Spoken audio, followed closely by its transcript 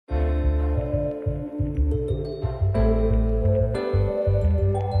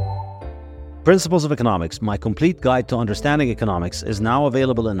Principles of Economics, my complete guide to understanding economics, is now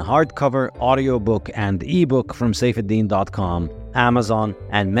available in hardcover, audiobook, and ebook from saifedean.com, Amazon,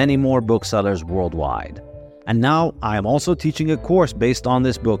 and many more booksellers worldwide. And now I am also teaching a course based on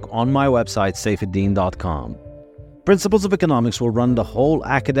this book on my website, saifedean.com. Principles of Economics will run the whole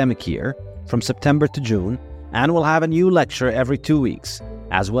academic year from September to June, and will have a new lecture every 2 weeks,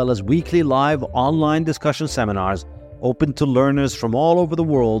 as well as weekly live online discussion seminars open to learners from all over the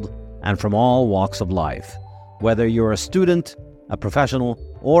world and from all walks of life. Whether you're a student, a professional,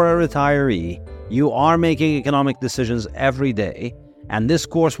 or a retiree, you are making economic decisions every day, and this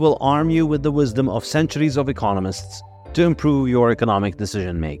course will arm you with the wisdom of centuries of economists to improve your economic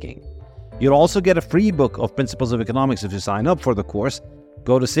decision-making. You'll also get a free book of Principles of Economics if you sign up for the course.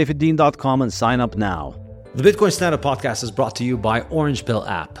 Go to saifedean.com and sign up now. The Bitcoin Standard Podcast is brought to you by Orange Pill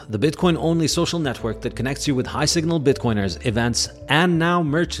app, the Bitcoin-only social network that connects you with high-signal Bitcoiners, events, and now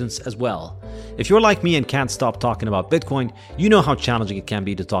merchants as well. If you're like me and can't stop talking about Bitcoin, you know how challenging it can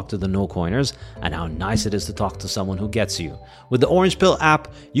be to talk to the no-coiners and how nice it is to talk to someone who gets you. With the Orange Pill app,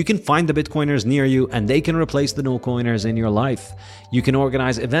 you can find the Bitcoiners near you and they can replace the no-coiners in your life. You can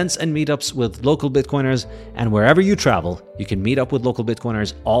organize events and meetups with local Bitcoiners, and wherever you travel, you can meet up with local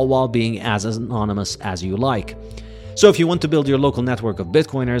Bitcoiners, all while being as anonymous as you like. So if you want to build your local network of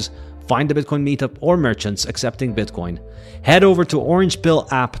Bitcoiners, find a Bitcoin meetup or merchants accepting Bitcoin, head over to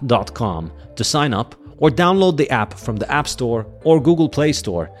orangepillapp.com to sign up, or download the app from the App Store or Google Play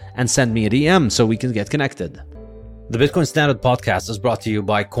Store and send me a DM so we can get connected. The Bitcoin Standard Podcast is brought to you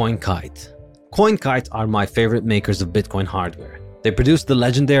by CoinKite. CoinKite are my favorite makers of Bitcoin hardware. They produce the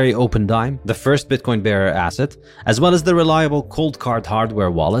legendary Open Dime, the first Bitcoin bearer asset, as well as the reliable Cold Card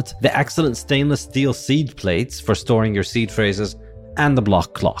hardware wallet, the excellent stainless steel seed plates for storing your seed phrases, and the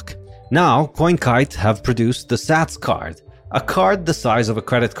block clock. Now, CoinKite have produced the Sats card, a card the size of a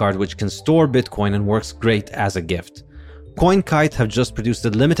credit card which can store Bitcoin and works great as a gift. CoinKite have just produced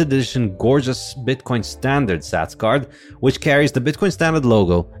a limited edition gorgeous Bitcoin Standard Sats card, which carries the Bitcoin Standard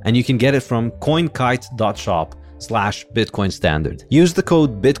logo, and you can get it from coinkite.shop/Bitcoin Standard. Use the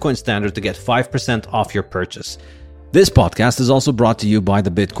code Bitcoin Standard to get 5% off your purchase. This podcast is also brought to you by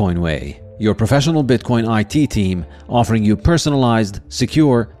the Bitcoin Way, your professional Bitcoin IT team offering you personalized,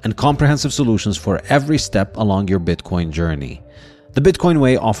 secure, and comprehensive solutions for every step along your Bitcoin journey. The Bitcoin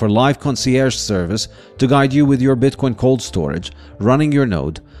Way offer live concierge service to guide you with your Bitcoin cold storage, running your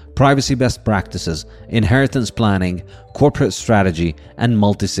node, privacy best practices, inheritance planning, corporate strategy, and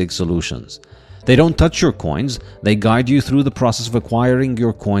multi-sig solutions. They don't touch your coins, they guide you through the process of acquiring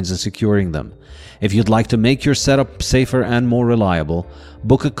your coins and securing them. If you'd like to make your setup safer and more reliable,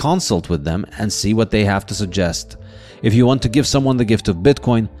 book a consult with them and see what they have to suggest. If you want to give someone the gift of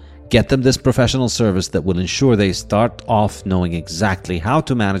Bitcoin, get them this professional service that will ensure they start off knowing exactly how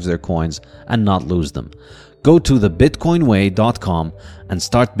to manage their coins and not lose them. Go to thebitcoinway.com and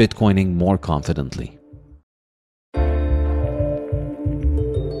start Bitcoining more confidently.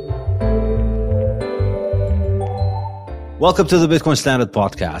 Welcome to the Bitcoin Standard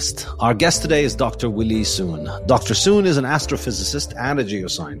Podcast. Our guest today is Dr. Willie Soon. Dr. Soon is an astrophysicist and a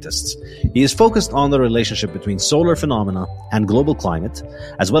geoscientist. He is focused on the relationship between solar phenomena and global climate,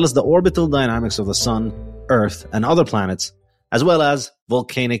 as well as the orbital dynamics of the Sun, Earth, and other planets, as well as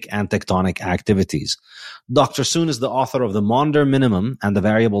volcanic and tectonic activities. Dr. Soon is the author of The Maunder Minimum and the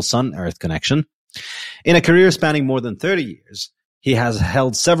Variable Sun-Earth Connection. In a career spanning more than 30 years, he has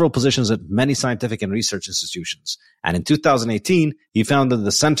held several positions at many scientific and research institutions. And in 2018, he founded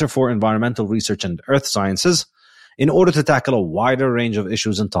the Center for Environmental Research and Earth Sciences in order to tackle a wider range of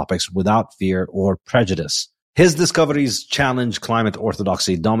issues and topics without fear or prejudice. His discoveries challenge climate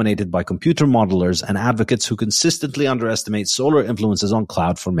orthodoxy dominated by computer modelers and advocates who consistently underestimate solar influences on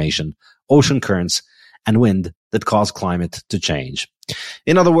cloud formation, ocean currents, and wind that cause climate to change.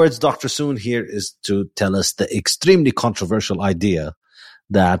 In other words, Dr. Soon here is to tell us the extremely controversial idea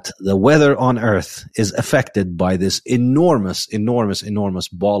that the weather on Earth is affected by this enormous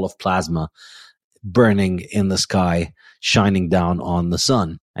ball of plasma burning in the sky, shining down on the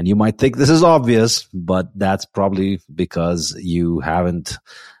sun. And you might think this is obvious, but that's probably because you haven't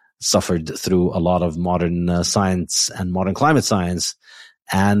suffered through a lot of modern science and modern climate science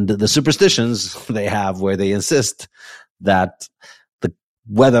and the superstitions they have where they insist that the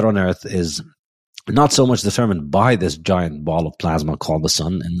weather on Earth is not so much determined by this giant ball of plasma called the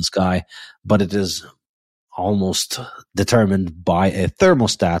sun in the sky, but it is almost determined by a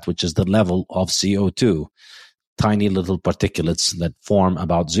thermostat, which is the level of CO2, tiny little particulates that form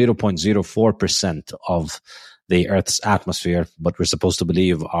about 0.04% of the Earth's atmosphere, but we're supposed to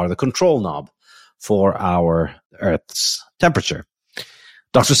believe are the control knob for our Earth's temperature.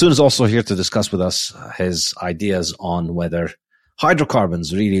 Dr. Soon is also here to discuss with us his ideas on whether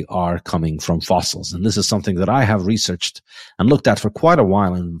hydrocarbons really are coming from fossils. And this is something that I have researched and looked at for quite a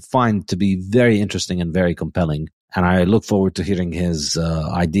while and find to be very interesting and very compelling. And I look forward to hearing his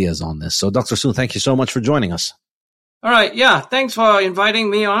ideas on this. So, Dr. Soon, thank you so much for joining us. All right. Yeah. Thanks for inviting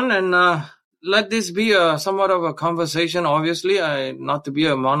me on. And let this be somewhat of a conversation, obviously, not to be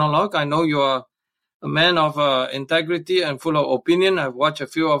a monologue. I know you are a man of integrity and full of opinion. I've watched a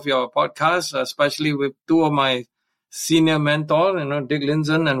few of your podcasts, especially with two of my senior mentors, Dick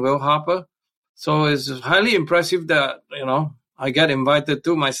Lindzen and Will Harper. So it's highly impressive that, I get invited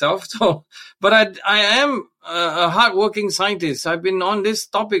to myself. So, but I am a hardworking scientist. I've been on this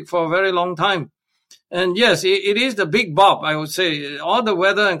topic for a very long time. And yes, it is the big Bob, I would say. All the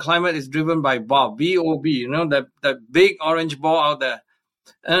weather and climate is driven by Bob, B-O-B, that big orange ball out there.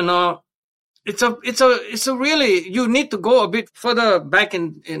 And, it's a really, you need to go a bit further back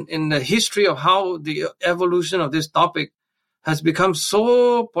in the history of how the evolution of this topic has become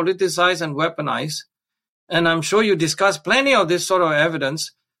so politicized and weaponized. And I'm sure you discussed plenty of this sort of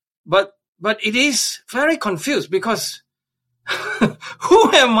evidence, but it is very confused because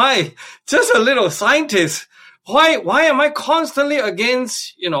who am I? Just a little scientist. Why am I constantly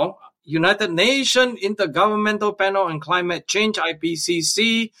against, United Nations Intergovernmental Panel on Climate Change,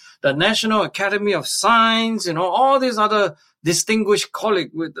 IPCC, the National Academy of Science, all these other distinguished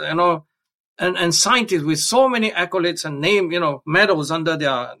colleagues with, and scientists with so many accolades and medals under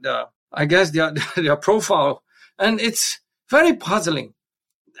their profile. And it's very puzzling.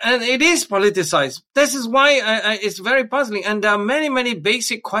 And it is politicized. This is why it's very puzzling. And there are many, many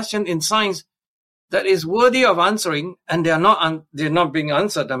basic questions in science that is worthy of answering, and they're not being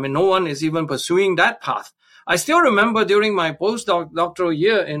answered. I mean, no one is even pursuing that path. I still remember during my postdoctoral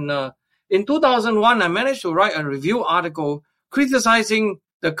year in 2001, I managed to write a review article criticizing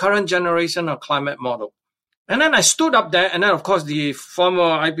the current generation of climate model. And then I stood up there, and then of course the former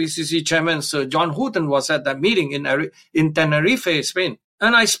IPCC chairman, Sir John Houghton, was at that meeting in Tenerife, Spain.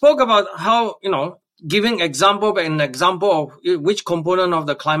 And I spoke about how, giving an example of which component of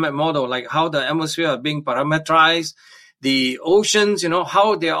the climate model, like how the atmosphere are being parameterized, the oceans,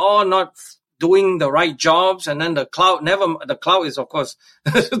 how they're all not doing the right jobs. And then the cloud is, of course,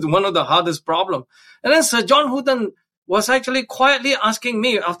 one of the hardest problems. And then Sir John Houghton was actually quietly asking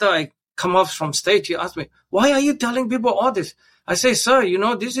me after I come off from stage. He asked me, why are you telling people all this? I say, sir,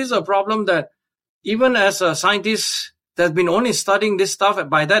 this is a problem that even as a scientist that's been only studying this stuff,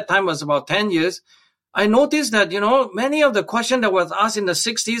 by that time was about 10 years, I noticed that, many of the questions that was asked in the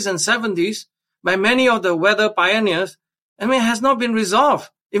 60s and 70s by many of the weather pioneers, has not been resolved.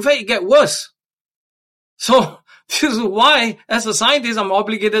 In fact, it get worse. So this is why, as a scientist, I'm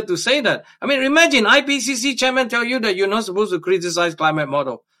obligated to say that. Imagine IPCC chairman tell you that you're not supposed to criticize climate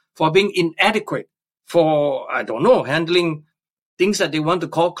model for being inadequate, for, handling things that they want to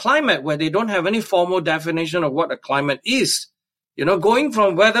call climate, where they don't have any formal definition of what a climate is. Going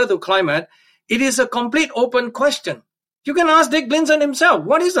from weather to climate, it is a complete open question. You can ask Dick Lindzen himself,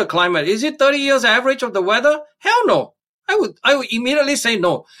 what is the climate? Is it 30 years average of the weather? Hell no. I would immediately say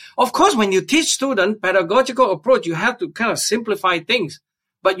no. Of course, when you teach students pedagogical approach, you have to kind of simplify things,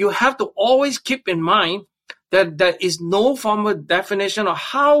 but you have to always keep in mind that there is no formal definition of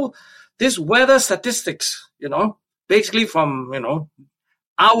how this weather statistics, basically from,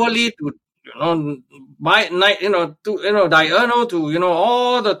 hourly to, by night, to, diurnal to,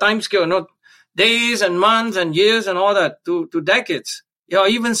 all the time scale, days and months and years and all that to decades, or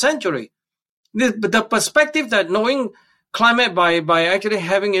even century. The perspective that knowing climate by actually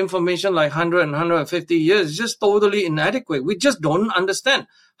having information like 100 and 150 years is just totally inadequate. We just don't understand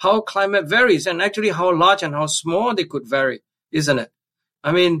how climate varies and actually how large and how small they could vary, isn't it?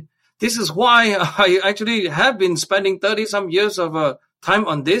 This is why I actually have been spending 30 some years of time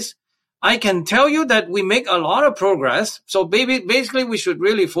on this. I can tell you that we make a lot of progress. So basically we should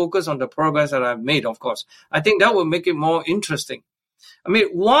really focus on the progress that I've made, of course. I think that will make it more interesting.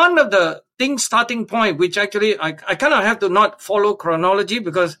 One of the things starting point, which actually I kind of have to not follow chronology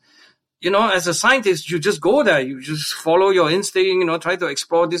because, as a scientist, you just go there. You just follow your instinct, try to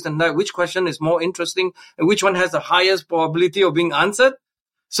explore this and that. Which question is more interesting and which one has the highest probability of being answered?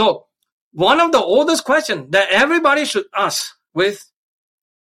 So one of the oldest questions that everybody should ask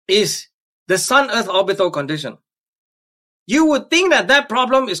is the Sun-Earth orbital condition. You would think that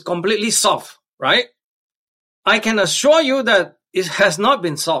problem is completely solved, right? I can assure you that it has not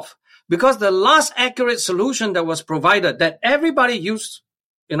been solved because the last accurate solution that was provided that everybody used,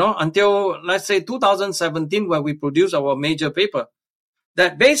 until let's say 2017 when we produced our major paper,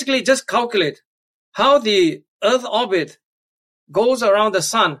 that basically just calculate how the Earth orbit goes around the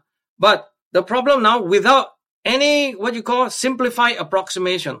sun. But the problem now, without any what you call simplified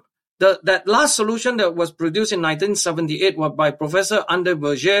approximation, that last solution that was produced in 1978 was by Professor Ander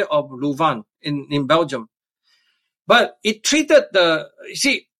Berger of Louvain in Belgium. But it treated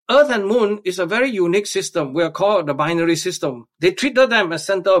Earth and Moon is a very unique system. We are called the binary system. They treated them as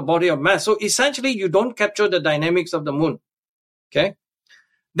center of body of mass. So essentially, you don't capture the dynamics of the moon. Okay.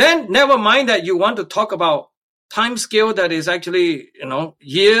 Then never mind that you want to talk about time scale that is actually,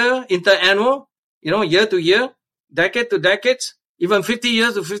 year, interannual, year to year, decade to decades, even 50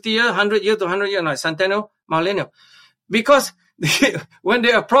 years to 50 years, 100 years to 100 years, like centennial, millennial. Because when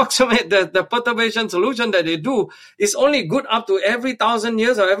they approximate the perturbation solution that they do, it's only good up to every 1,000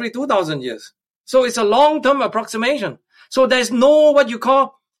 years or every 2,000 years. So it's a long-term approximation. So there's no what you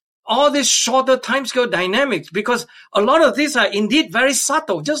call all this shorter timescale dynamics, because a lot of these are indeed very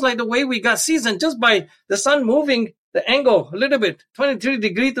subtle, just like the way we got season, just by the sun moving the angle a little bit, 23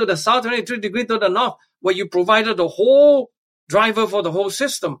 degrees to the south, 23 degrees to the north, where you provided the whole driver for the whole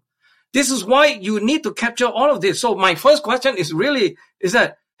system. This is why you need to capture all of this. So my first question is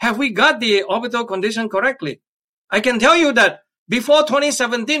that, have we got the orbital condition correctly? I can tell you that before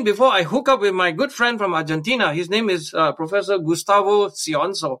 2017, before I hook up with my good friend from Argentina, his name is Professor Gustavo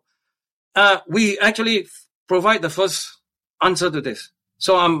Cionzo, we actually provide the first answer to this.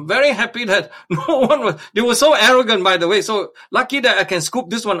 So I'm very happy that they were so arrogant, by the way. So lucky that I can scoop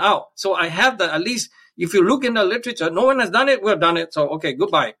this one out. So I have that, at least if you look in the literature, no one has done it, we've done it. So, okay,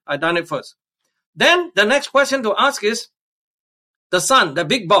 goodbye. I done it first. Then the next question to ask is the sun, the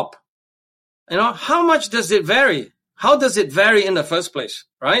big bulb. How much does it vary? How does it vary in the first place,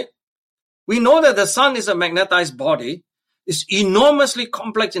 right? We know that the sun is a magnetized body. It's enormously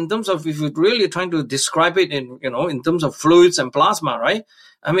complex in terms of, if you're really trying to describe it in terms of fluids and plasma, right?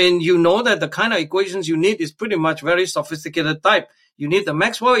 I mean, that the kind of equations you need is pretty much very sophisticated type. You need the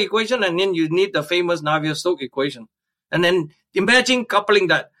Maxwell equation, and then you need the famous Navier-Stokes equation. And then imagine coupling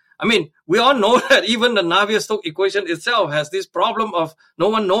that. I mean, we all know that even the Navier-Stokes equation itself has this problem of no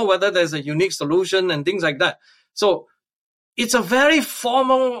one knows whether there's a unique solution and things like that. So it's a very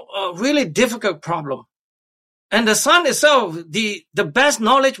formal, really difficult problem. And the sun itself, the best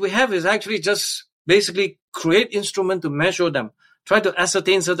knowledge we have is actually just basically create instrument to measure them, try to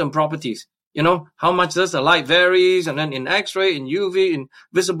ascertain certain properties. How much does the light varies, and then in X-ray, in UV, in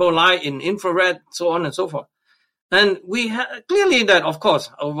visible light, in infrared, so on and so forth. And we clearly that, of course,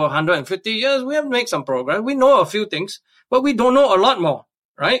 over 150 years, we have made some progress. We know a few things, but we don't know a lot more,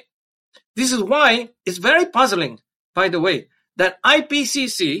 right? This is why it's very puzzling, by the way, that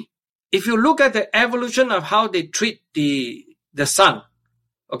IPCC, if you look at the evolution of how they treat the sun,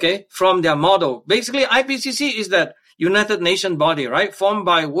 okay, from their model, basically IPCC is that United Nations body, right, formed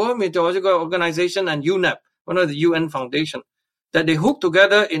by World Meteorological Organization and UNEP, one of the UN foundation, that they hooked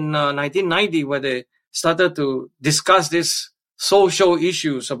together in 1990, where they started to discuss these social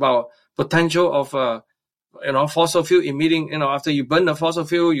issues about potential of fossil fuel emitting. After you burn the fossil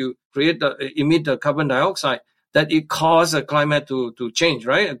fuel, you emit the carbon dioxide, that it causes the climate to change,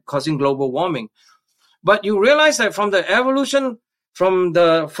 right, causing global warming. But you realize that from the evolution, from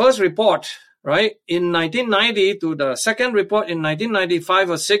the first report, right, in 1990 to the second report in 1995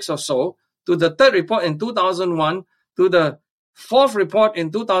 or 6 or so, to the third report in 2001, to the fourth report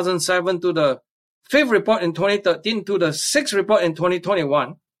in 2007, to the fifth report in 2013, to the sixth report in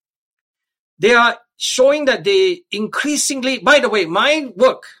 2021, they are showing that they increasingly, by the way, my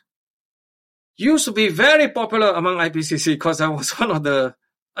work used to be very popular among IPCC because I was one of the,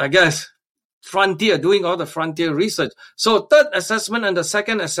 doing all the frontier research. So third assessment and the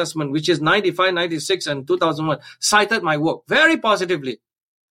second assessment, which is 95, 96, and 2001, cited my work very positively.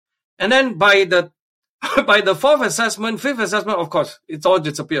 And then by the fourth assessment, fifth assessment, of course, it's all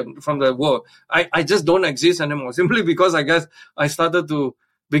disappeared from the world. I just don't exist anymore, simply because I guess I started to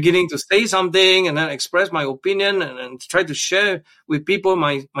beginning to say something and then express my opinion and try to share with people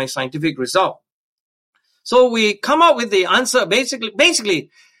my scientific result. So we come up with the answer,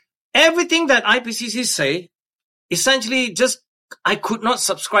 basically, everything that IPCC say, essentially just I could not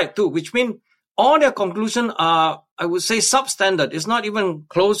subscribe to, which means all their conclusions are, I would say, substandard. It's not even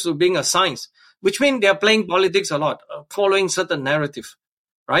close to being a science, which means they're playing politics a lot, following certain narrative,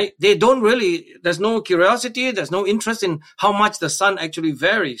 right? They don't really, there's no curiosity, there's no interest in how much the sun actually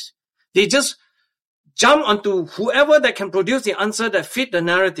varies. They just jump onto whoever that can produce the answer that fit the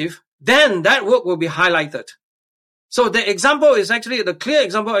narrative, then that work will be highlighted. So the example is actually the clear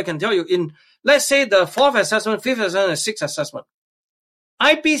example I can tell you in, let's say, the fourth assessment, fifth assessment, and sixth assessment.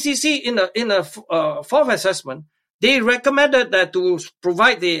 IPCC in the fourth assessment, they recommended that to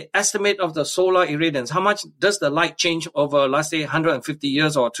provide the estimate of the solar irradiance. How much does the light change over, let's say, 150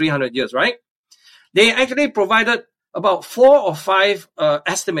 years or 300 years, right? They actually provided about 4 or 5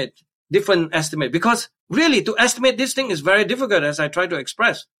 different estimate, because really to estimate this thing is very difficult, as I try to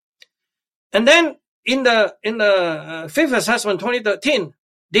express. And then in the fifth assessment, 2013,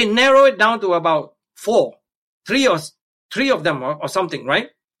 they narrow it down to about 4, 3 of them or something, right?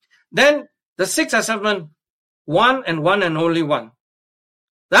 Then the sixth assessment, 1 and only 1.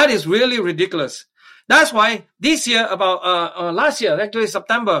 That is really ridiculous. That's why this year, about last year, actually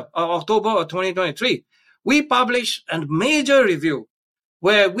September or October of 2023, we published a major review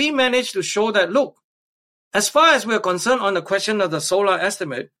where we managed to show that, look, as far as we're concerned on the question of the solar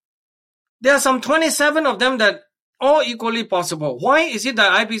estimate, there are some 27 of them that are equally possible. Why is it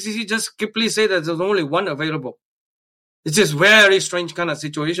that IPCC just quickly say that there's only 1 available? It's just very strange kind of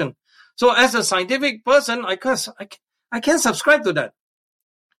situation. So as a scientific person, I can't subscribe to that.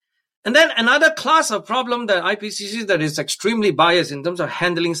 And then another class of problem that IPCC that is extremely biased in terms of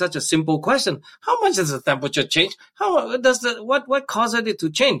handling such a simple question. How much does the temperature change? How does what causes it to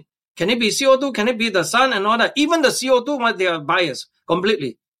change? Can it be CO2? Can it be the sun and all that? Even the CO2, they are biased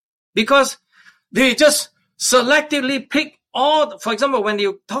completely. Because they just selectively pick all, for example, when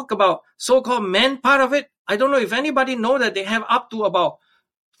you talk about so-called man part of it, I don't know if anybody know that they have up to about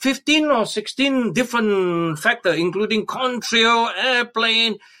 15 or 16 different factors, including contrail,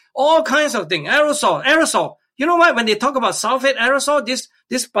 airplane, all kinds of things. Aerosol. You know what? When they talk about sulfate aerosol,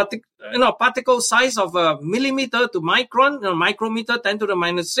 this particle size of a millimeter to micron, micrometer 10 to the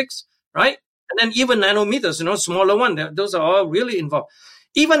minus 6, right? And then even nanometers, smaller one. Those are all really involved.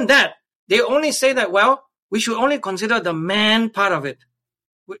 Even that, they only say that, well, we should only consider the man part of it,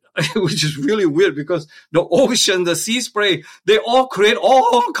 which is really weird because the ocean, the sea spray, they all create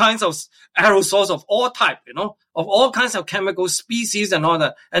all kinds of aerosols of all type, of all kinds of chemical species and all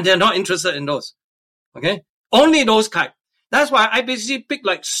that. And they're not interested in those. Okay. Only those type. That's why IPCC picked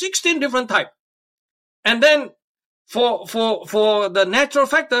like 16 different type. And then for the natural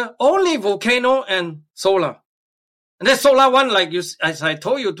factor, only volcano and solar. And that solar one, like as I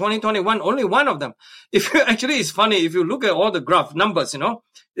told you, 2021, only 1 of them. Actually, it's funny. If you look at all the graph numbers,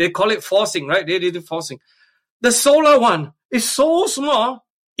 they call it forcing, right? They did forcing. The solar one is so small.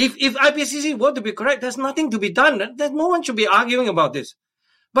 If IPCC were to be correct, there's nothing to be done. No one should be arguing about this.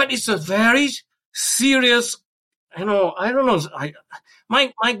 But it's a very serious, I don't know.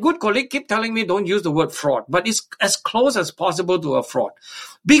 My good colleague keep telling me don't use the word fraud, but it's as close as possible to a fraud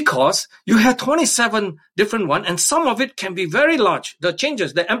because you have 27 different ones and some of it can be very large. The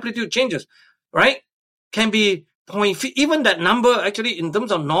changes, the amplitude changes, right? Can be even that number actually in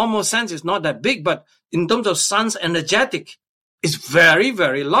terms of normal sense is not that big, but in terms of sun's energetic, it's very,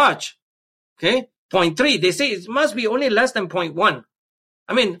 very large. Okay. 0.3, they say it must be only less than 0.1.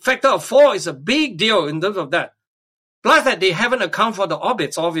 I mean, factor of 4 is a big deal in terms of that. Plus that they haven't accounted for the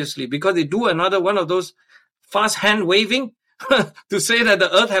orbits, obviously, because they do another one of those fast hand waving to say that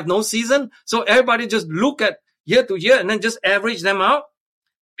the Earth have no season. So everybody just look at year to year and then just average them out.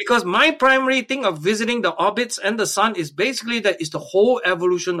 Because my primary thing of visiting the orbits and the sun is basically that it's the whole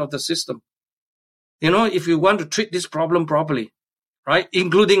evolution of the system. If you want to treat this problem properly, right?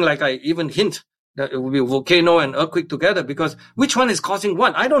 Including, like I even hint, that it will be volcano and earthquake together, because which one is causing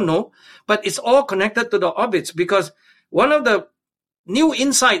what? I don't know. But it's all connected to the orbits, because one of the new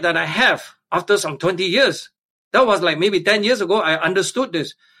insight that I have after some 20 years, that was like maybe 10 years ago, I understood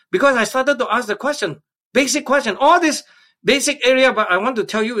this. Because I started to ask the question, basic question, all this basic area, but I want to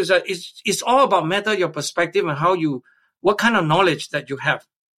tell you is that it's all about matter, your perspective, and what kind of knowledge that you have.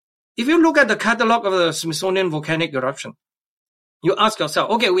 If you look at the catalog of the Smithsonian volcanic eruption, you ask yourself,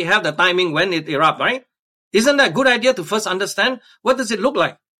 okay, we have the timing when it erupts, right? Isn't that a good idea to first understand what does it look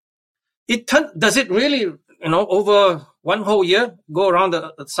like? Does it really, over one whole year go around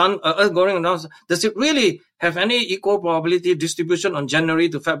the sun, Earth going around? Does it really have any equal probability distribution on January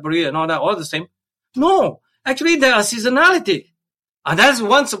to February and all that, all the same? No, actually there are seasonality. And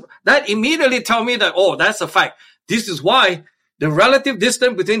that immediately tell me that, that's a fact. This is why the relative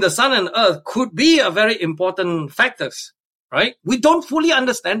distance between the sun and Earth could be a very important factors. Right? We don't fully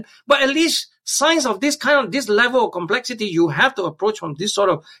understand, but at least science of this level of complexity, you have to approach from this sort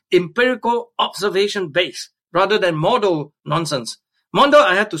of empirical observation base rather than model nonsense. Model,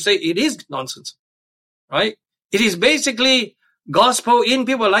 I have to say, it is nonsense. Right? It is basically gospel in.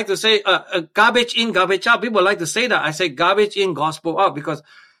 People like to say garbage in, garbage out. People like to say that. I say garbage in, gospel out, because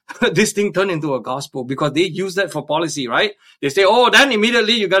this thing turned into a gospel because they use that for policy, right? They say, then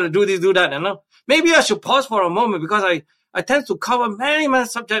immediately you got to do this, do that. Maybe I should pause for a moment because I tend to cover many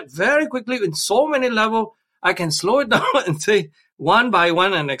subjects very quickly in so many levels. I can slow it down and say one by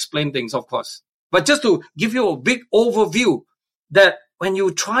one and explain things, of course. But just to give you a big overview that when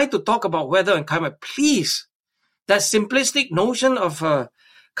you try to talk about weather and climate, please, that simplistic notion of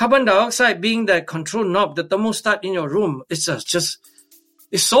carbon dioxide being that control knob, the thermostat in your room, it's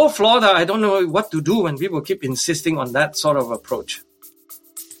so flawed that I don't know what to do when people keep insisting on that sort of approach.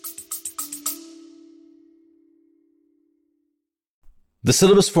 The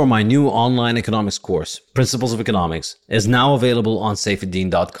syllabus for my new online economics course, Principles of Economics, is now available on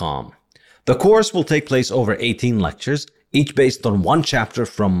safeddin.com. The course will take place over 18 lectures, each based on one chapter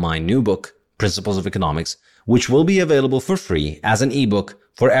from my new book, Principles of Economics, which will be available for free as an ebook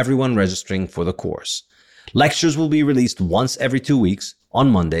for everyone registering for the course. Lectures will be released once every 2 weeks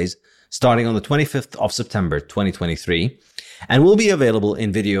on Mondays, starting on the 25th of September 2023, and will be available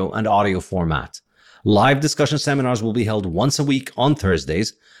in video and audio format. Live discussion seminars will be held once a week on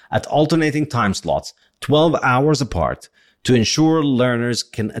Thursdays at alternating time slots, 12 hours apart, to ensure learners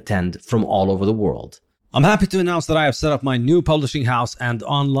can attend from all over the world. I'm happy to announce that I have set up my new publishing house and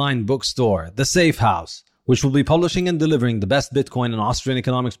online bookstore, The Safe House, which will be publishing and delivering the best Bitcoin and Austrian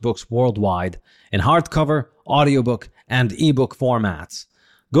economics books worldwide in hardcover, audiobook, and ebook formats.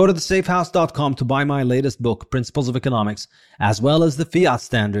 Go to thesafehouse.com to buy my latest book, Principles of Economics, as well as the Fiat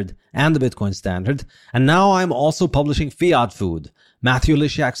Standard and the Bitcoin Standard. And now I'm also publishing Fiat Food, Matthew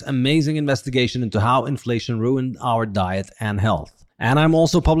Lysiak's amazing investigation into how inflation ruined our diet and health. And I'm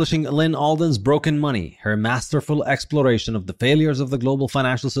also publishing Lynn Alden's Broken Money, her masterful exploration of the failures of the global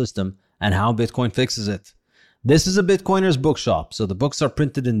financial system and how Bitcoin fixes it. This is a Bitcoiner's bookshop, so the books are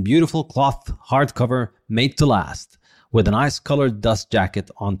printed in beautiful cloth hardcover made to last, with a nice colored dust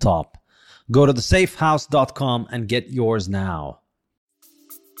jacket on top. Go to thesafehouse.com and get yours now.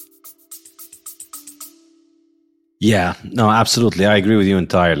 Yeah, no, absolutely. I agree with you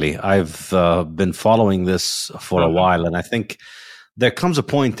entirely. I've been following this for a while, and I think there comes a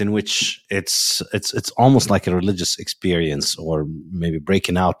point in which it's almost like a religious experience, or maybe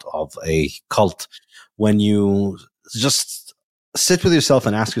breaking out of a cult, when you just sit with yourself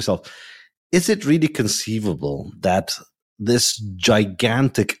and ask yourself, is it really conceivable that this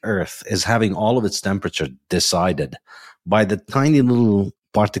gigantic Earth is having all of its temperature decided by the tiny little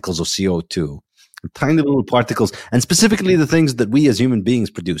particles of CO2? Tiny little particles, and specifically the things that we as human beings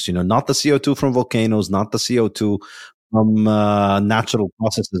produce, not the CO2 from volcanoes, not the CO2 from natural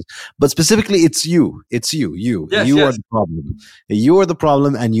processes, but specifically it's you. Yes, you are the problem. You are the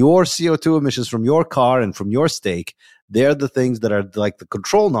problem, and your CO2 emissions from your car and from your steak, they're the things that are like the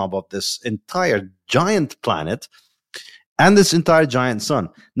control knob of this entire giant planet and this entire giant sun.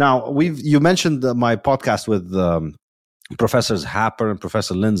 Now, you mentioned my podcast with Professors Happer and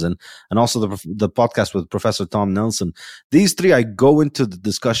Professor Linzen, and also the podcast with Professor Tom Nelson. These three, I go into the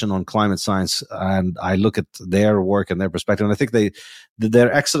discussion on climate science and I look at their work and their perspective, and I think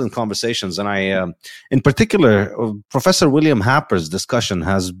they're excellent conversations. And I, in particular, Professor William Happer's discussion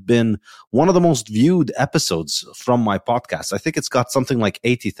has been one of the most viewed episodes from my podcast. I think it's got something like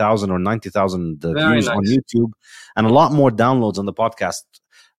 80,000 or 90,000 views on YouTube, and a lot more downloads on the podcast,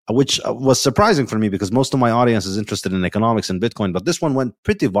 which was surprising for me because most of my audience is interested in economics and Bitcoin. But this one went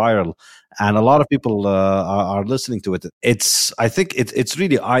pretty viral, and a lot of people are listening to it. I think it's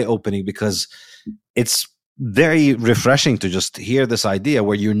really eye-opening because it's very refreshing to just hear this idea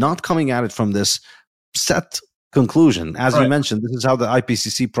where you're not coming at it from this set conclusion. As you mentioned, this is how the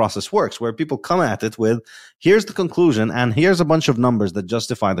IPCC process works, where people come at it with, here's the conclusion, and here's a bunch of numbers that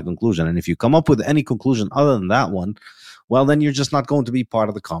justify the conclusion. And if you come up with any conclusion other than that one, well, then you're just not going to be part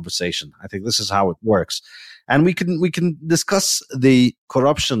of the conversation. I think this is how it works. And we can discuss the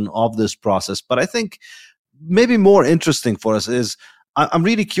corruption of this process. But I think maybe more interesting for us is, I'm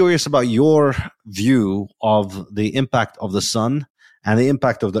really curious about your view of the impact of the sun and the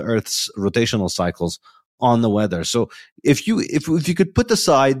impact of the Earth's rotational cycles on the weather. So if you could put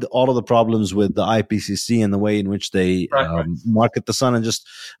aside all of the problems with the IPCC and the way in which they market the sun and just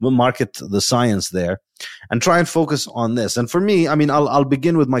market the science there, and try and focus on this. And for me, I mean, I'll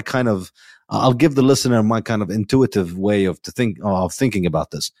begin with my I'll give the listener my kind of intuitive way of thinking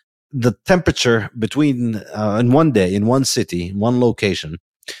about this. The temperature between in one day, in one city, in one location,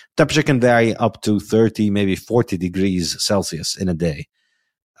 temperature can vary up to 30, maybe 40 degrees Celsius in a day.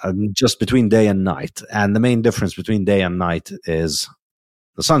 Just between day and night. And the main difference between day and night is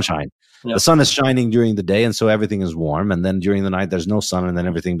the sunshine. Yep. The sun is shining during the day, and so everything is warm. And then during the night, there's no sun, and then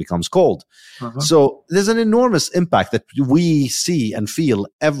everything becomes cold. So there's an enormous impact that we see and feel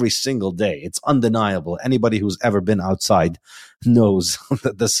every single day. It's undeniable. Anybody who's ever been outside knows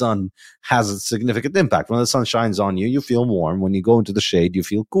that the sun has a significant impact. When the sun shines on you, you feel warm. When you go into the shade, you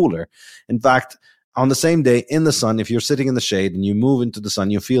feel cooler. In fact, on the same day in the sun, if you're sitting in the shade and you move into the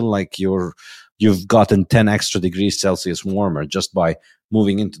sun, you feel like you've gotten 10 extra degrees Celsius warmer just by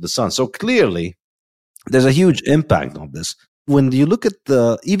moving into the sun. So clearly, there's a huge impact on this. When you look at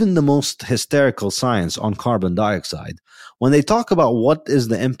even the most hysterical science on carbon dioxide, when they talk about what is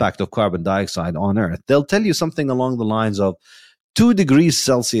the impact of carbon dioxide on Earth, they'll tell you something along the lines of 2 degrees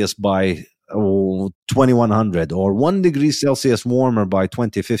Celsius by 2100 or 1 degree Celsius warmer by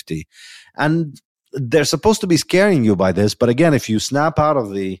 2050. And they're supposed to be scaring you by this. But again, if you snap out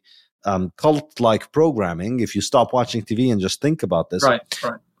of the cult-like programming, if you stop watching TV and just think about this, right.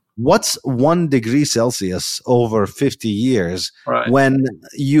 What's 1 degree Celsius over 50 years right. when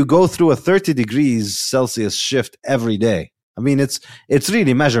you go through a 30 degrees Celsius shift every day? I mean, it's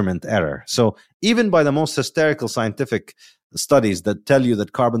really measurement error. So even by the most hysterical scientific studies that tell you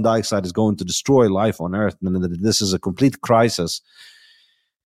that carbon dioxide is going to destroy life on Earth and that this is a complete crisis,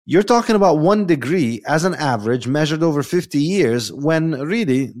 you're talking about 1 degree as an average measured over 50 years when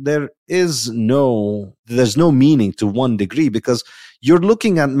really there's no meaning to 1 degree, because you're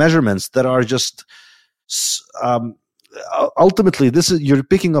looking at measurements that are just ultimately you're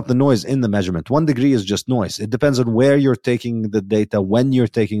picking up the noise in the measurement. 1 degree is just noise. It depends on where you're taking the data, when you're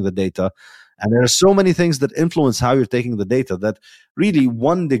taking the data. And there are so many things that influence how you're taking the data that really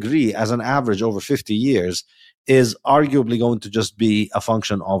 1 degree as an average over 50 years is arguably going to just be a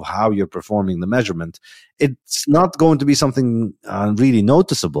function of how you're performing the measurement. It's not going to be something really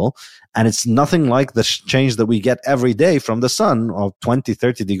noticeable, and it's nothing like the change that we get every day from the sun of 20,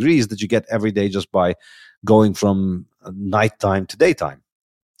 30 degrees that you get every day just by going from nighttime to daytime.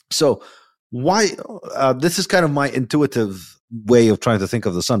 So why this is kind of my intuitive way of trying to think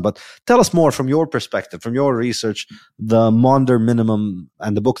of the sun, but tell us more from your perspective, from your research, the Maunder minimum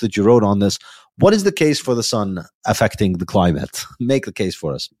and the book that you wrote on this. What is the case for the sun affecting the climate? Make the case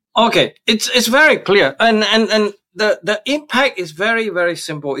for us. Okay, it's very clear, and the impact is very, very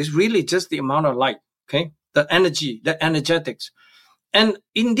simple. It's really just the amount of light, okay, the energy, the energetics, and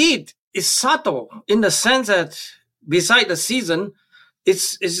indeed it's subtle in the sense that beside the season,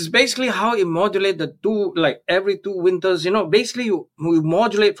 it's basically how it modulates the two, like every 2 winters, basically we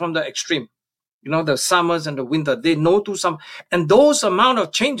modulate from the extreme, the summers and the winter, they know to some, and those amount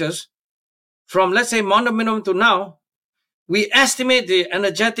of changes from, let's say, Maunder minimum to now, we estimate the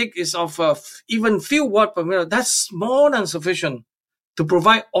energetic is of even few watt per minute. That's more than sufficient to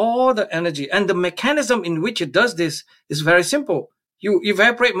provide all the energy. And the mechanism in which it does this is very simple. You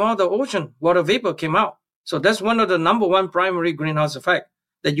evaporate more of the ocean, water vapor came out. So that's one of the number one primary greenhouse effect,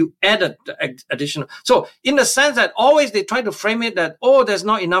 that you added the additional. So in the sense that always they try to frame it that, there's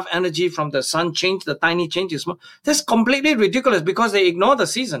not enough energy from the sun change, the tiny changes. That's completely ridiculous because they ignore the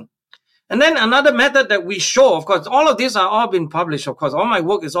season. And then another method that we show, of course, all of these are all been published. Of course, all my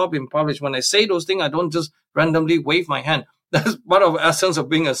work is all been published. When I say those things, I don't just randomly wave my hand. That's part of the essence of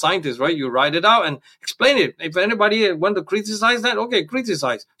being a scientist, right? You write it out and explain it. If anybody want to criticize that, okay,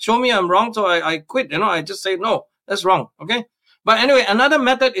 criticize. Show me I'm wrong, so I quit. I just say, no, that's wrong, okay? But anyway, another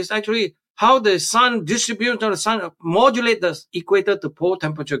method is actually how the sun distributes, the sun modulate the equator to pole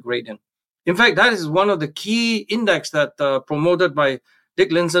temperature gradient. In fact, that is one of the key index that promoted by Dick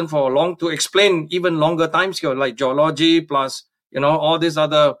Lindzen to explain even longer time scale, like geology plus, all these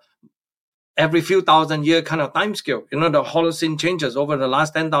other every few thousand year kind of time scale, the Holocene changes over the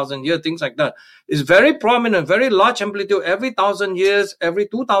last 10,000 years, things like that. Is very prominent, very large amplitude, every 1,000 years, every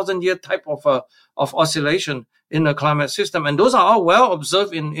 2,000 year type of oscillation in the climate system. And those are all well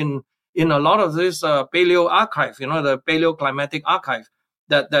observed in a lot of this paleo archive, the paleoclimatic archive.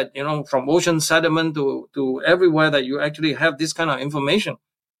 That from ocean sediment to everywhere that you actually have this kind of information.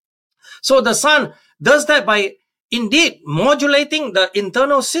 So the sun does that by indeed modulating the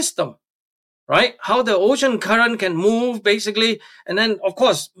internal system, right? How the ocean current can move basically. And then of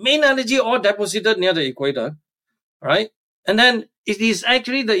course, main energy all deposited near the equator, right? And then it is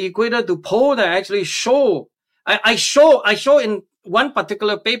actually the equator to pole that actually show, I show in one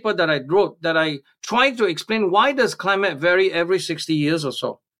particular paper that I wrote, that I tried to explain why does climate vary every 60 years or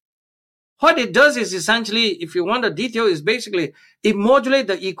so. What it does is essentially, if you want the detail, is basically it modulates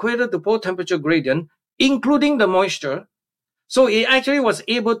the equator to pole temperature gradient, including the moisture. So it actually was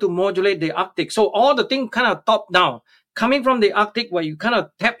able to modulate the Arctic. So all the thing kind of top down, coming from the Arctic where you kind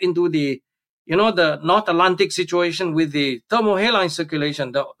of tap into the, the North Atlantic situation with the thermohaline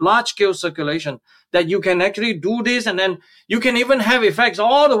circulation, the large scale circulation, that you can actually do this. And then you can even have effects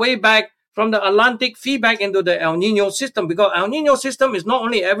all the way back from the Atlantic feedback into the El Nino system, because El Nino system is not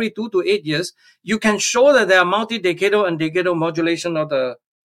only every 2 to 8 years. You can show that there are multi-decadal and decadal modulation of the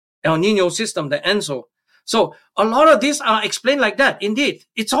El Nino system, the ENSO. So a lot of these are explained like that. Indeed,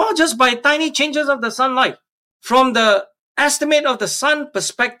 it's all just by tiny changes of the sunlight. From the estimate of the sun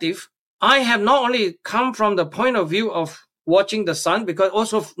perspective, I have not only come from the point of view of watching the sun, because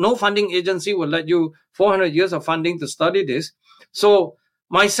also no funding agency will let you 400 years of funding to study this. So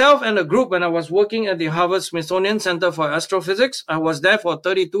myself and a group, when I was working at the Harvard Smithsonian Center for Astrophysics, I was there for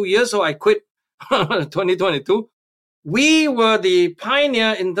 32 years, so I quit 2022. We were the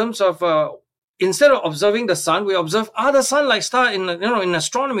pioneer in terms of instead of observing the sun, we observe other sun-like stars in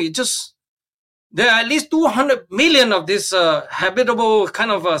astronomy. There are at least 200 million of this habitable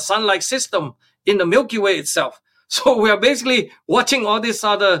kind of sun-like system in the Milky Way itself. So we are basically watching all these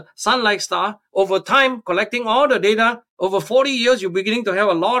other sun-like stars over time, collecting all the data. Over 40 years, you're beginning to have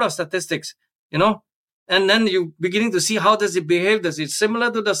a lot of statistics, and then you're beginning to see how does it behave. Does it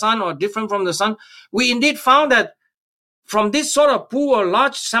similar to the sun or different from the sun? We indeed found that from this sort of pool or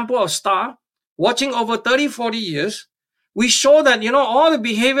large sample of star, watching over 30, 40 years, we show that, all the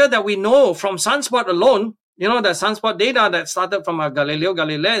behavior that we know from sunspot alone, the sunspot data that started from Galileo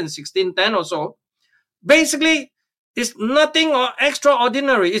Galilei in 1610 or so, basically is nothing or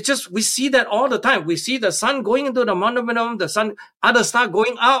extraordinary. It's just we see that all the time. We see the sun going into the Maunder minimum, the other star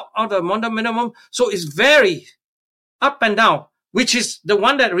going out of the Maunder minimum. So it's very up and down, which is the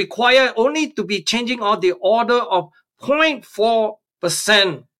one that require only to be changing on the order of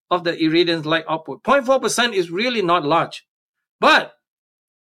 0.4% of the irradiance light output. 0.4% is really not large, but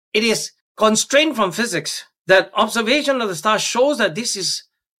it is constrained from physics. That observation of the star shows that this is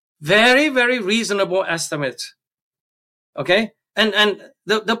very, very reasonable estimates. Okay. And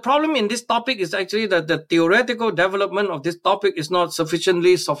the problem in this topic is actually that the theoretical development of this topic is not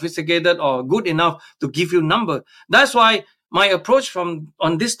sufficiently sophisticated or good enough to give you number. That's why my approach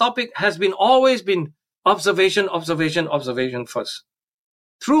on this topic has always been observation first.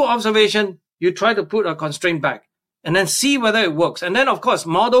 Through observation, you try to put a constraint back and then see whether it works. And then, of course,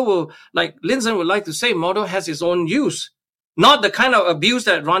 model will, like Linson would like to say, model has its own use. Not the kind of abuse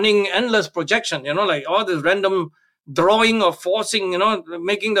that running endless projection, like all this random drawing or forcing,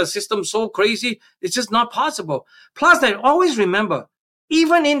 making the system so crazy. It's just not possible. Plus, they always remember,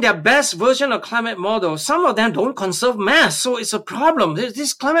 even in their best version of climate model, some of them don't conserve mass. So it's a problem.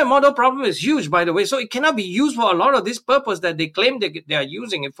 This climate model problem is huge, by the way. So it cannot be used for a lot of this purpose that they claim they are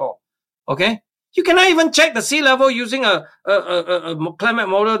using it for. Okay? You cannot even check the sea level using a climate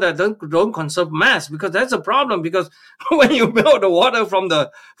model that don't conserve mass, because that's a problem. Because when you build the water from the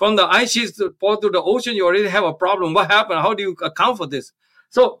ice sheets to pour to the ocean, you already have a problem. What happened? How do you account for this?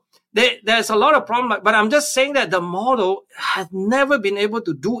 So there's a lot of problem. But I'm just saying that the model has never been able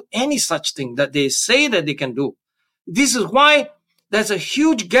to do any such thing that they say that they can do. This is why there's a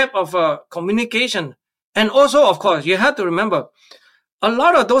huge gap of communication. And also, of course, you have to remember, a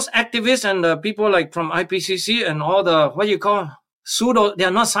lot of those activists and people like from IPCC and all the, they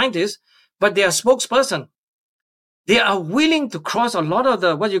are not scientists, but they are spokesperson. They are willing to cross a lot of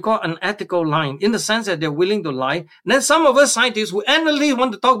the, unethical line, in the sense that they're willing to lie. And then some of us scientists who endlessly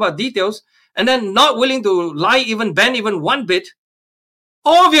want to talk about details and then not willing to lie, bend even one bit.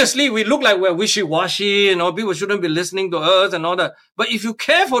 Obviously, we look like we're wishy-washy, people shouldn't be listening to us and all that. But if you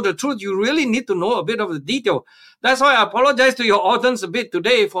care for the truth, you really need to know a bit of the detail. That's why I apologize to your audience a bit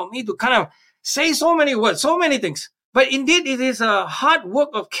today for me to kind of say so many words, so many things. But indeed, it is a hard work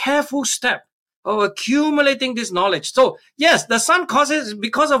of careful step of accumulating this knowledge. So yes, the sun causes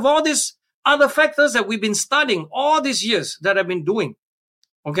because of all these other factors that we've been studying all these years that I've been doing.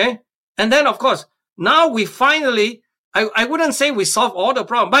 Okay. And then, of course, now we finally, I wouldn't say we solve all the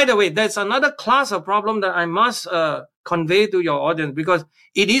problem. By the way, there's another class of problem that I must convey to your audience, because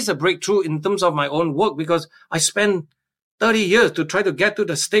it is a breakthrough in terms of my own work, because I spent 30 years to try to get to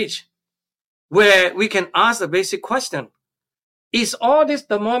the stage where we can ask the basic question. Is all this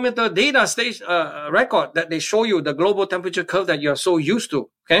thermometer data stage record that they show you, the global temperature curve that you're so used to,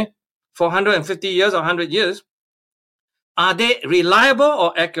 okay, for 150 years or 100 years, are they reliable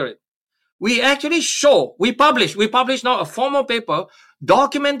or accurate? We actually we publish now a formal paper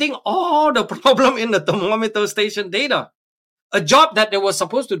documenting all the problem in the thermometer station data, a job that they were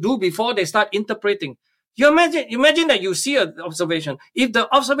supposed to do before they start interpreting. You imagine that you see an observation. If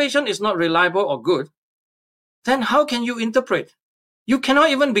the observation is not reliable or good, then how can you interpret? You cannot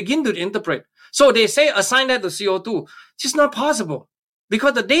even begin to interpret. So they say assign that to CO2. It's just not possible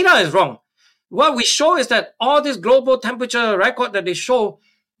because the data is wrong. What we show is that all this global temperature record that they show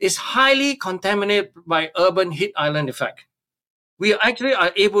is highly contaminated by urban heat island effect. We actually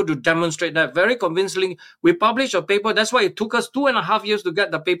are able to demonstrate that very convincingly. We published a paper. That's why it took us 2.5 years to get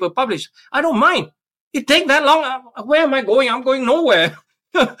the paper published. I don't mind. It takes that long. Where am I going? I'm going nowhere.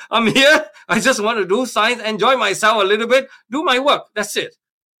 I'm here. I just want to do science, enjoy myself a little bit, do my work. That's it.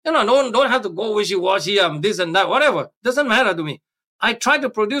 Don't have to go wishy-washy, this and that, whatever. Doesn't matter to me. I try to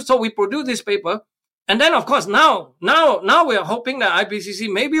produce, so we produce this paper. And then, of course, now we are hoping that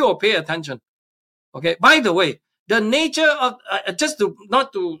IPCC maybe will pay attention. Okay. By the way, the nature of,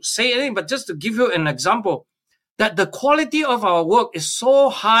 not to say anything, but just to give you an example, that the quality of our work is so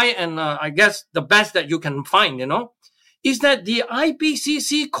high, and I guess the best that you can find, is that the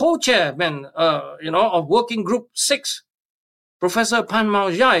IPCC co-chairman, of Working Group 6, Professor Pan Mao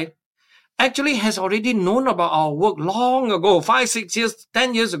Jai, actually has already known about our work long ago, 5, 6 years,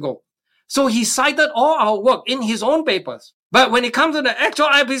 10 years ago. So he cited all our work in his own papers. But when it comes to the actual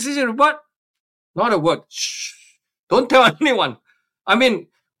IPCC report, not a word. Shh. Don't tell anyone. I mean,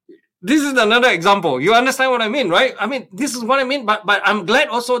 this is another example. You understand what I mean, right? I mean, this is what I mean. But I'm glad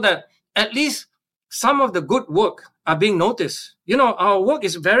also that at least some of the good work are being noticed. Our work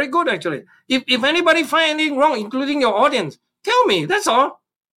is very good, actually. If anybody find anything wrong, including your audience, tell me. That's all.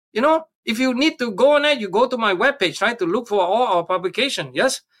 If you need to go on it, you go to my webpage, right, to look for all our publication.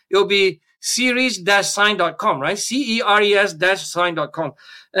 Yes, it'll be series-sign.com, right? CERES-sign.com.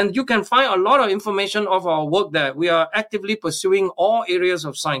 And you can find a lot of information of our work there. We are actively pursuing all areas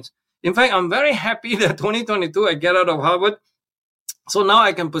of science. In fact, I'm very happy that 2022 I get out of Harvard. So now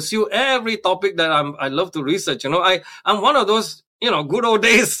I can pursue every topic that I love to research. I'm one of those, good old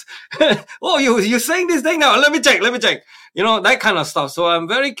days. Oh, you're saying this thing now. Let me check. That kind of stuff. So I'm a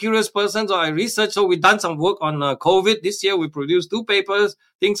very curious person. So I research. So we've done some work on COVID this year. We produced 2 papers,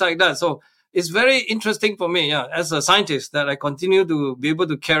 things like that. So it's very interesting for me, as a scientist, that I continue to be able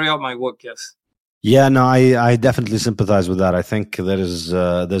to carry out my work. Yes. Yeah, no, I definitely sympathize with that. I think there's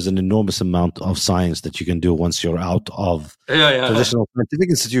an enormous amount of science that you can do once you're out of traditional scientific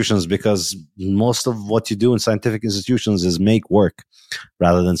institutions, because most of what you do in scientific institutions is make work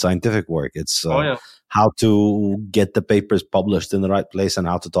rather than scientific work. It's how to get the papers published in the right place and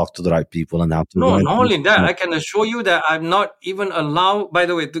how to talk to the right people and how to... No, not only that, I can assure you that I'm not even allowed, by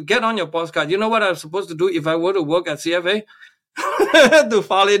the way, to get on your postcard. You know what I'm supposed to do if I were to work at CFA? To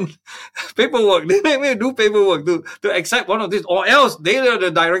file in paperwork. They make me do paperwork to accept one of these, or else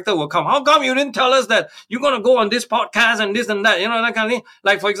the director will come. How come you didn't tell us that you're going to go on this podcast and this and that? That kind of thing.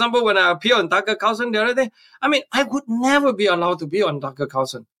 Like, for example, when I appeared on Tucker Carlson the other day, I would never be allowed to be on Tucker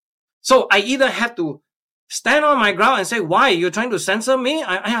Carlson. So I either have to stand on my ground and say, why? You're trying to censor me?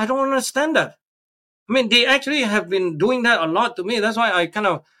 I don't understand that. They actually have been doing that a lot to me. That's why I kind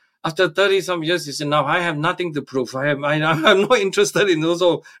of, after 30 some years, is enough. I have nothing to prove. I'm not interested in those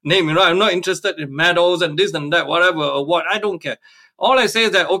name. I'm not interested in medals and this and that, whatever or what. I don't care. All I say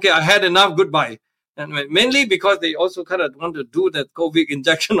is that, okay, I had enough. Goodbye. And mainly because they also kind of want to do that COVID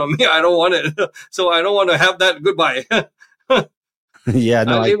injection on me. I don't want it. So I don't want to have that. Goodbye. Yeah,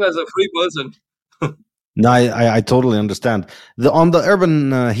 no, I live as a free person. No, I totally understand. On the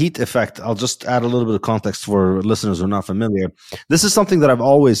urban heat effect, I'll just add a little bit of context for listeners who are not familiar. This is something that I've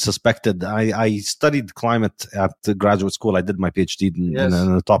always suspected. I studied climate at graduate school. I did my PhD in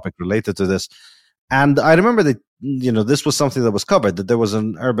a topic related to this. And I remember that, this was something that was covered, that there was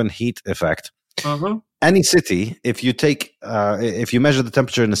an urban heat effect. Uh-huh. Any city, if you measure the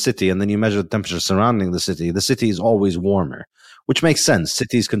temperature in a city and then you measure the temperature surrounding the city is always warmer, which makes sense.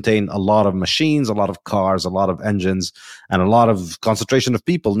 Cities contain a lot of machines, a lot of cars, a lot of engines, and a lot of concentration of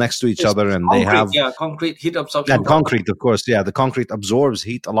people next to each other. And concrete, they have concrete heat absorption. And concrete, of course, the concrete absorbs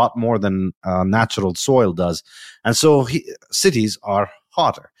heat a lot more than natural soil does, and so cities are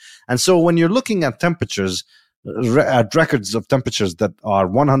hotter. And so when you're looking at temperatures, at records of temperatures that are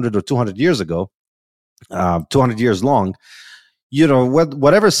 100 or 200 years ago, 200 years long,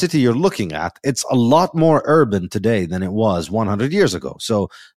 whatever city you're looking at, it's a lot more urban today than it was 100 years ago. So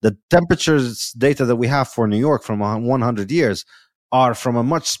the temperatures data that we have for New York from 100 years are from a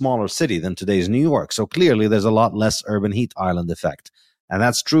much smaller city than today's New York. So clearly there's a lot less urban heat island effect. And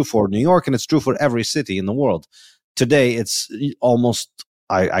that's true for New York, and it's true for every city in the world. Today, it's almost...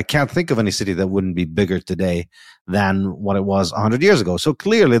 I can't think of any city that wouldn't be bigger today than what it was 100 years ago. So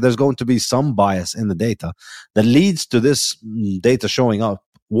clearly there's going to be some bias in the data that leads to this data showing up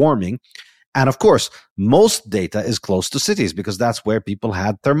warming. And of course, most data is close to cities because that's where people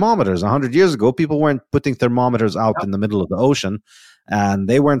had thermometers. 100 years ago, people weren't putting thermometers out in the middle of the ocean, and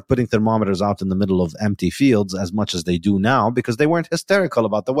they weren't putting thermometers out in the middle of empty fields as much as they do now because they weren't hysterical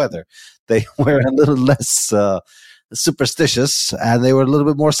about the weather. They were a little less... superstitious, and they were a little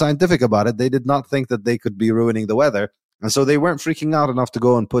bit more scientific about it. They did not think that they could be ruining the weather, and so they weren't freaking out enough to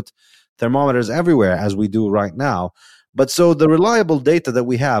go and put thermometers everywhere as we do right now. But so the reliable data that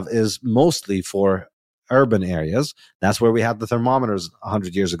we have is mostly for urban areas. That's where we had the thermometers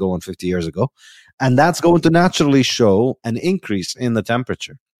 100 years ago and 50 years ago. And that's going to naturally show an increase in the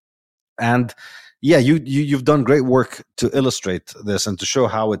temperature. And yeah, you've done great work to illustrate this and to show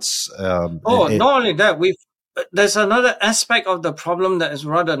how it's. Not only that, there's another aspect of the problem that is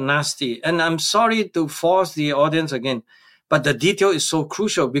rather nasty. And I'm sorry to force the audience again, but the detail is so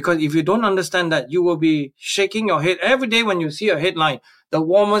crucial, because if you don't understand that, you will be shaking your head every day when you see a headline, the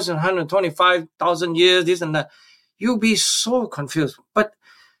warmest in 125,000 years, this and that. You'll be so confused. But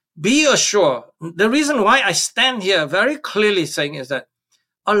be assured, the reason why I stand here very clearly saying is that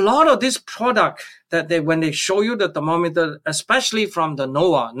a lot of this product that when they show you the thermometer, especially from the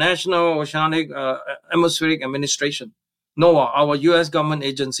NOAA, National Oceanic Atmospheric Administration, NOAA, our U.S. government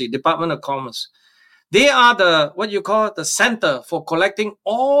agency, Department of Commerce, they are the center for collecting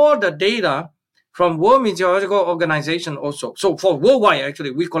all the data from World Meteorological Organization also. So for worldwide,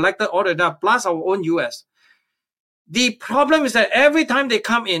 actually, we collected all the data plus our own U.S. The problem is that every time they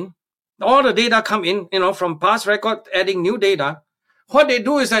come in, all the data come in, from past record, adding new data. What they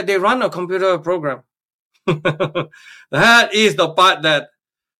do is that they run a computer program. That is the part that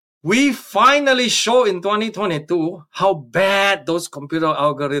we finally show in 2022 how bad those computer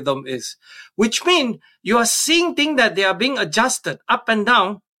algorithm is, which means you are seeing things that they are being adjusted up and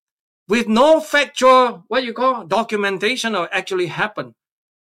down with no factual, documentation or actually happen.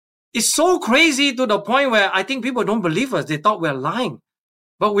 It's so crazy to the point where I think people don't believe us. They thought we're lying.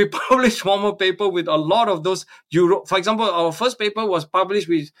 But we published one more paper with a lot of those for example, our first paper was published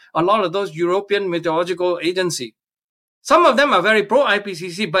with a lot of those European meteorological agency. Some of them are very pro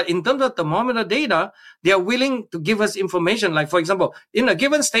IPCC, but in terms of thermometer data, they are willing to give us information. Like, for example, in a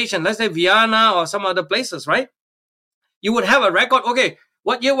given station, let's say Vienna or some other places, right? You would have a record. Okay,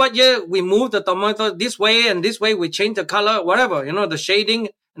 what year we moved the thermometer this way and this way, we change the color, whatever, the shading,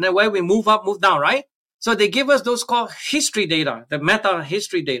 and then where we move up, move down, right? So they give us those called history data, the meta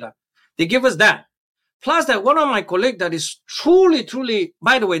history data. They give us that. Plus that one of my colleagues that is truly,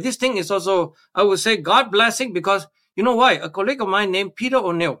 by the way, this thing is also, I would say, God blessing, because you know why? A colleague of mine named Peter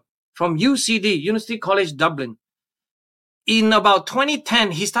O'Neill from UCD, University College Dublin, in about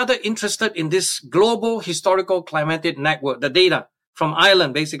 2010, he started interested in this global historical climatic network, the data from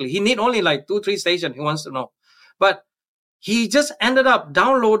Ireland, basically. He need only like 2-3 stations he wants to know. But he just ended up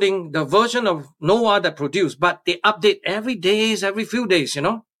downloading the version of NOAA that produced, but they update every few days,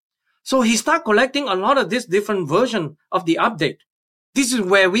 So he started collecting a lot of this different version of the update. This is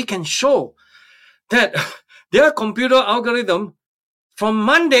where we can show that their computer algorithm, from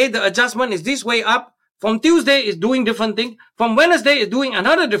Monday, the adjustment is this way up. From Tuesday, is doing different thing. From Wednesday, is doing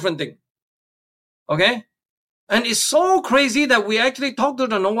another different thing. Okay? And it's so crazy that we actually talked to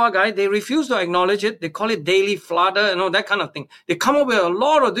the NOAA guy. They refuse to acknowledge it. They call it daily flutter and all that kind of thing. They come up with a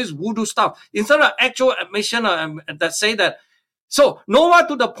lot of this voodoo stuff instead of actual admission that say that. So NOAA,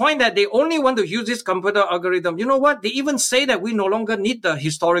 to the point that they only want to use this computer algorithm. You know what? They even say that we no longer need the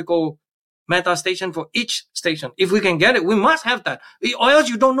historical meta station for each station. If we can get it, we must have that. Or else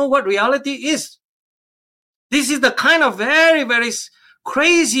you don't know what reality is. This is the kind of very, very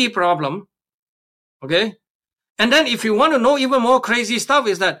crazy problem. Okay? And then if you want to know even more crazy stuff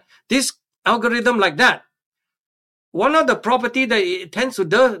is that this algorithm like that, one of the property that it tends to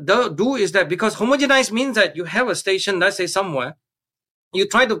do is that because homogenized means that you have a station, let's say somewhere, you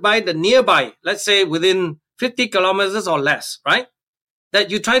try to buy the nearby, let's say within 50 kilometers or less, right?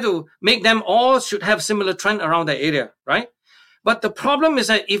 That you try to make them all should have similar trend around the area, right? But the problem is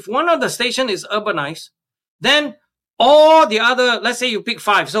that if one of the station is urbanized, then all the other, let's say you pick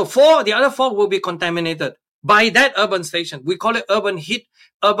 5, so the other 4 will be contaminated by that urban station. We call it urban heat,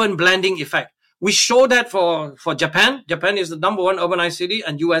 urban blending effect. We show that for Japan. Japan is the number 1 urbanized city,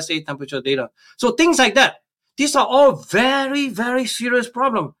 and USA temperature data. So things like that. These are all very, very serious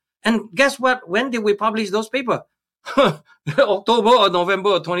problem. And guess what? When did we publish those papers? October or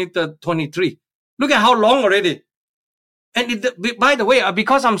November of 2023. Look at how long already. And by the way,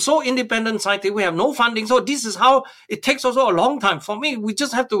 because I'm so independent scientist, we have no funding. So this is how it takes also a long time. For me, we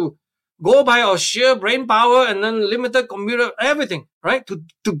just have to go by our sheer brain power and then limited computer, everything, right?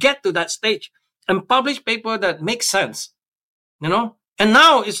 To get to that stage and publish paper that makes sense, And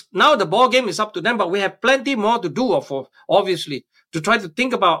now the ball game is up to them, but we have plenty more to do, obviously, to try to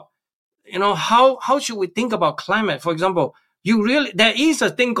think about, how should we think about climate? For example, there is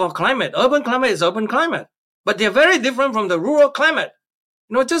a thing called climate. Urban climate is urban climate, but they're very different from the rural climate.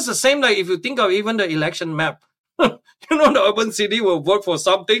 Just the same, like if you think of even the election map, the urban city will vote for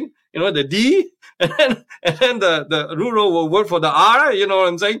something, the D, and then the rural will vote for the R, you know what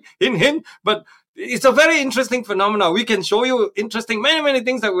I'm saying? Hint. But It's a very interesting phenomenon. We can show you many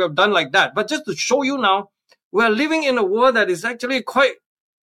things that we have done like that. But just to show you now, we're living in a world that is actually quite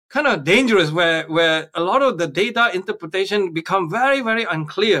kind of dangerous, where a lot of the data interpretation become very, very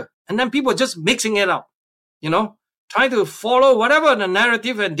unclear. And then people just mixing it up, trying to follow whatever the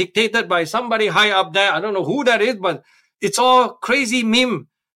narrative and dictated by somebody high up there. I don't know who that is, but it's all crazy meme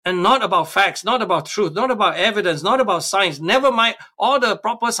and not about facts, not about truth, not about evidence, not about science. Never mind, all the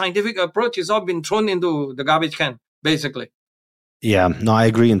proper scientific approach has all been thrown into the garbage can, basically. Yeah, no, I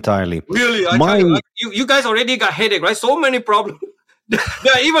agree entirely. Really, I tell you, you guys already got headache, right? So many problems. There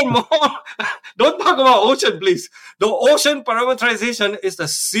are even more. Don't talk about ocean, please. The ocean parameterization is a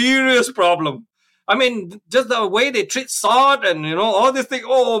serious problem. I mean, just the way they treat salt and, all these things.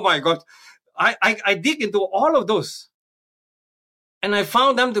 Oh, my God. I dig into all of those. And I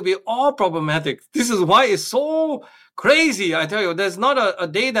found them to be all problematic. This is why it's so crazy. I tell you, there's not a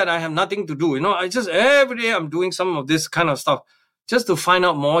day that I have nothing to do. I just every day I'm doing some of this kind of stuff just to find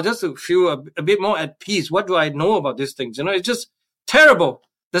out more, just to feel a bit more at peace. What do I know about these things? It's just terrible.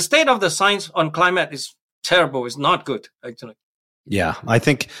 The state of the science on climate is terrible. It's not good, actually. Yeah, I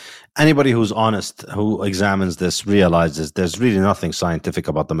think anybody who's honest, who examines this, realizes there's really nothing scientific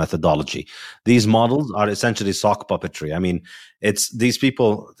about the methodology. These models are essentially sock puppetry. I mean, it's these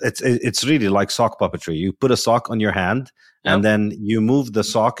people, it's really like sock puppetry. You put a sock on your hand, and then you move the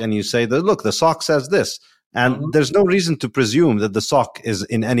sock and you say, look, the sock says this. And there's no reason to presume that the sock is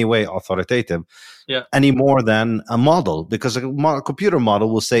in any way authoritative any more than a model, because a computer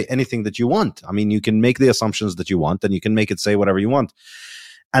model will say anything that you want. I mean, you can make the assumptions that you want and you can make it say whatever you want.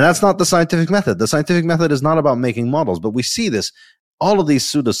 And that's not the scientific method. The scientific method is not about making models, but we see this. All of these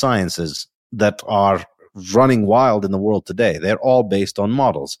pseudosciences that are running wild in the world today, they're all based on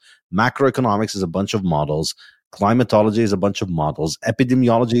models. Macroeconomics is a bunch of models. Climatology is a bunch of models.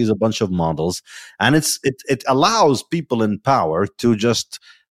 Epidemiology is a bunch of models. And it allows people in power to just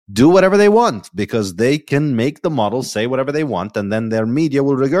do whatever they want, because they can make the models say whatever they want, and then their media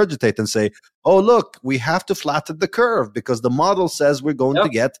will regurgitate and say, oh, look, we have to flatten the curve because the model says we're going to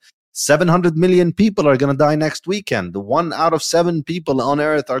get 700 million people are going to die next weekend. 1 out of 7 people on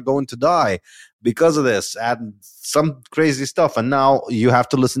Earth are going to die because of this, and some crazy stuff. And now you have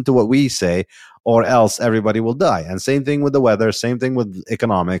to listen to what we say, or else everybody will die. And same thing with the weather, same thing with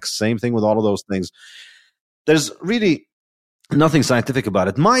economics, same thing with all of those things. There's really nothing scientific about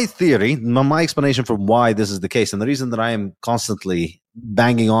it. My theory, my explanation for why this is the case, and the reason that I am constantly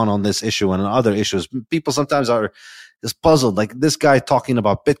banging on this issue and other issues, people sometimes are just puzzled. Like this guy talking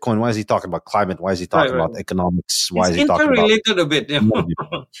about Bitcoin, why is he talking about climate? Why is he talking about economics? Why is he talking about... It's interrelated a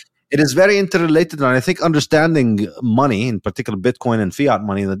bit. It is very interrelated, and I think understanding money, in particular Bitcoin and fiat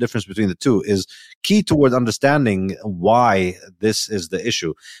money, and the difference between the two is key toward understanding why this is the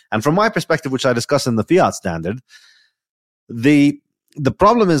issue. And from my perspective, which I discuss in the fiat standard, the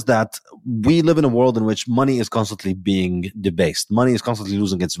problem is that we live in a world in which money is constantly being debased. Money is constantly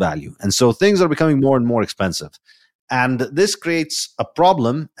losing its value. And so things are becoming more and more expensive. And this creates a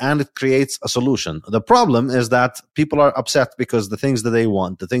problem, and it creates a solution. The problem is that people are upset because the things that they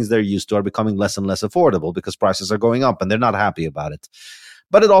want, the things they're used to, are becoming less and less affordable because prices are going up, and they're not happy about it.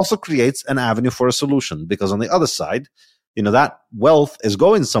 But it also creates an avenue for a solution, because on the other side, that wealth is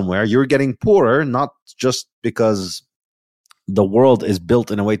going somewhere. You're getting poorer, not just because the world is built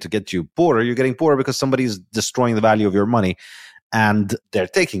in a way to get you poorer. You're getting poorer because somebody is destroying the value of your money, and they're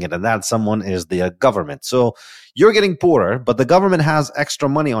taking it, and that someone is the government. So you're getting poorer, but the government has extra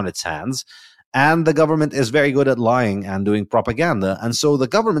money on its hands, and the government is very good at lying and doing propaganda. And so the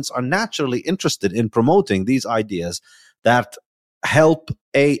governments are naturally interested in promoting these ideas that help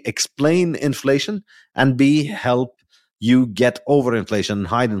A, explain inflation, and B, help you get over inflation and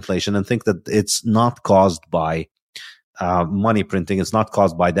hide inflation and think that it's not caused by money printing. It's not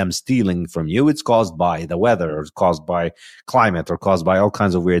caused by them stealing from you. It's caused by the weather, or it's caused by climate, or caused by all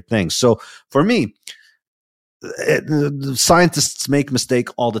kinds of weird things. So for me, scientists make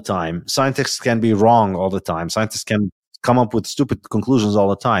mistakes all the time. Scientists can be wrong all the time. Scientists can come up with stupid conclusions all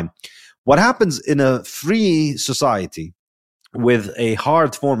the time. What happens in a free society with a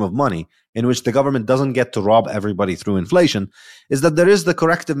hard form of money, in which the government doesn't get to rob everybody through inflation, is that there is the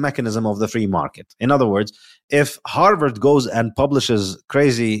corrective mechanism of the free market. In other words, if Harvard goes and publishes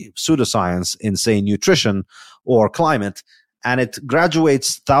crazy pseudoscience in, say, nutrition or climate, and it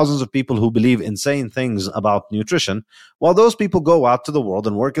graduates thousands of people who believe insane things about nutrition, well, those people go out to the world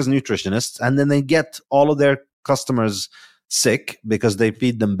and work as nutritionists, and then they get all of their customers sick because they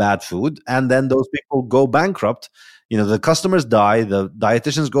feed them bad food, and then those people go bankrupt. The customers die, the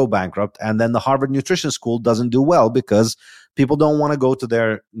dietitians go bankrupt, and then the Harvard Nutrition School doesn't do well because people don't want to go to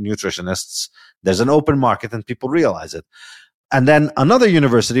their nutritionists. There's an open market and people realize it. And then another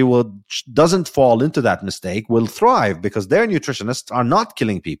university doesn't fall into that mistake, will thrive because their nutritionists are not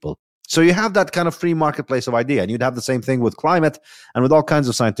killing people. So you have that kind of free marketplace of idea, and you'd have the same thing with climate and with all kinds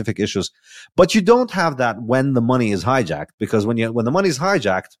of scientific issues. But you don't have that when the money is hijacked, because when the money is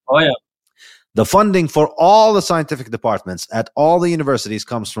hijacked, the funding for all the scientific departments at all the universities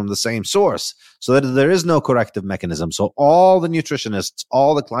comes from the same source, so that there is no corrective mechanism. So all the nutritionists,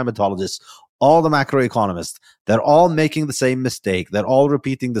 all the climatologists, all the macroeconomists, they're all making the same mistake. They're all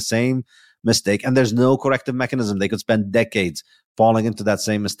repeating the same mistake, and there's no corrective mechanism. They could spend decades falling into that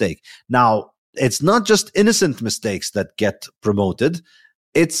same mistake. Now, it's not just innocent mistakes that get promoted.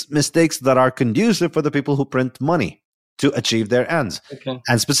 It's mistakes that are conducive for the people who print money to achieve their ends. Okay.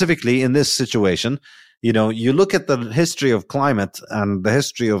 And specifically in this situation, you look at the history of climate and the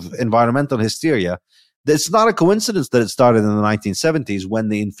history of environmental hysteria. It's not a coincidence that it started in the 1970s when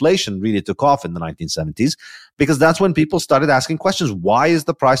the inflation really took off in the 1970s, because that's when people started asking questions. Why is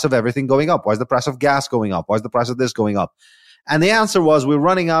the price of everything going up? Why is the price of gas going up? Why is the price of this going up? And the answer was, we're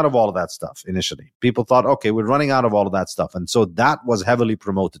running out of all of that stuff initially. People thought, okay, we're running out of all of that stuff. And so that was heavily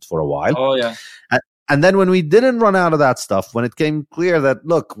promoted for a while. Oh, yeah. And then when we didn't run out of that stuff, when it came clear that,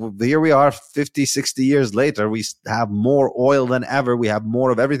 look, here we are 50, 60 years later, we have more oil than ever. We have more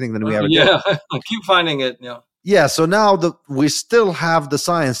of everything than we ever did. Yeah, I keep finding it. Yeah. Yeah, so now we still have the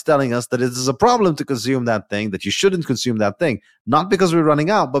science telling us that it is a problem to consume that thing, that you shouldn't consume that thing, not because we're running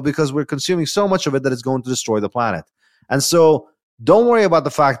out, but because we're consuming so much of it that it's going to destroy the planet. And so don't worry about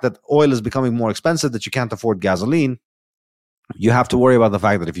the fact that oil is becoming more expensive, that you can't afford gasoline. You have to worry about the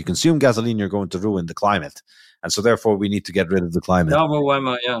fact that if you consume gasoline, you're going to ruin the climate. And so therefore we need to get rid of the climate.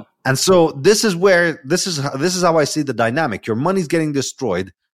 Yeah. And so this is how I see the dynamic. Your money's getting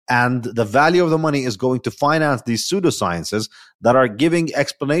destroyed, and the value of the money is going to finance these pseudosciences that are giving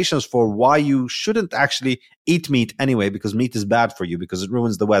explanations for why you shouldn't actually eat meat anyway, because meat is bad for you, because it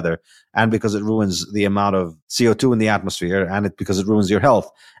ruins the weather, and because it ruins the amount of CO2 in the atmosphere, and because it ruins your health.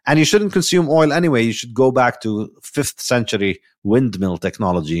 And you shouldn't consume oil anyway. You should go back to 5th century windmill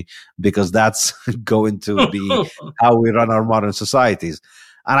technology, because that's going to be how we run our modern societies.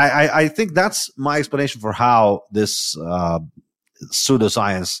 And I think that's my explanation for how this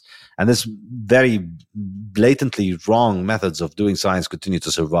pseudoscience and this very blatantly wrong methods of doing science continue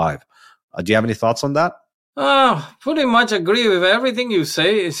to survive. Do you have any thoughts on that? Pretty much agree with everything you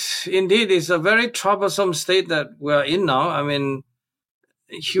say. It's a very troublesome state that we're in now. I mean,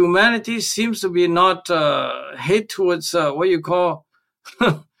 humanity seems to be not head towards what you call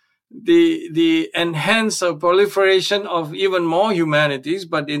the enhanced proliferation of even more humanities,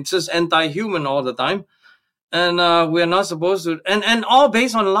 but it's just anti-human all the time. And we're not supposed to, and all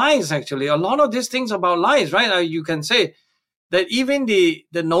based on lies, actually. A lot of these things about lies, right? You can say that even the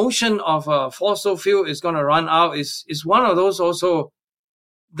notion of fossil fuel is going to run out is one of those also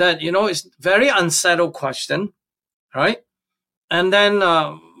that, it's very unsettled question, right? And then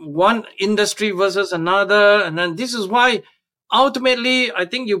one industry versus another. And then this is why ultimately, I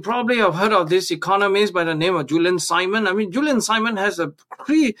think you probably have heard of this economist by the name of Julian Simon. I mean, Julian Simon has a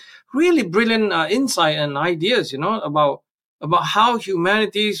really brilliant insight and ideas, about how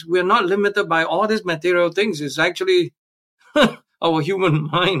humanities, we're not limited by all these material things. It's actually our human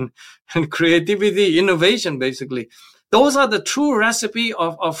mind and creativity, innovation, basically. Those are the true recipe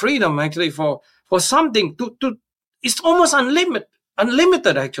of freedom, actually, for something to it's almost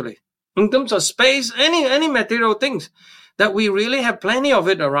unlimited, actually, in terms of space, any material things, that we really have plenty of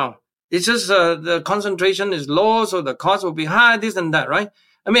it around. It's just the concentration is low, so the cost will be high, this and that, right?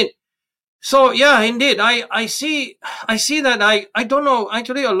 I mean, so yeah, indeed, I see that I don't know,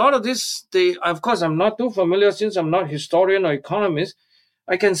 actually, a lot of this, of course, I'm not too familiar since I'm not historian or economist.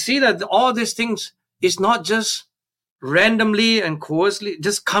 I can see that all these things is not just randomly and coarsely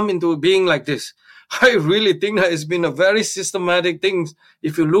just come into being like this. I really think that it's been a very systematic thing.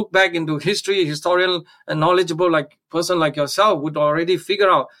 If you look back into history, historian and knowledgeable person like yourself would already figure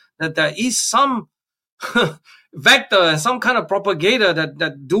out that there is some vector and some kind of propagator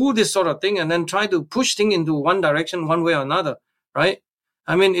that do this sort of thing and then try to push things into one direction, one way or another, right?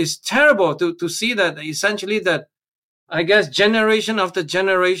 I mean, it's terrible to see that essentially that, I guess, generation after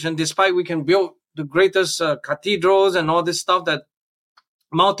generation, despite we can build the greatest cathedrals and all this stuff, that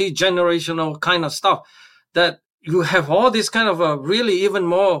multi-generational kind of stuff, that you have all this kind of really even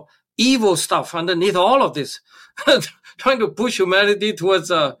more evil stuff underneath all of this, trying to push humanity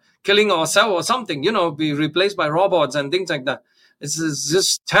towards killing ourselves or something, be replaced by robots and things like that. It's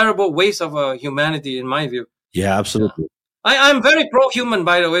just terrible waste of humanity, in my view. Yeah, absolutely. I'm very pro-human,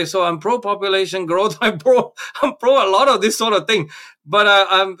 by the way. So I'm pro-population growth. I'm pro a lot of this sort of thing. But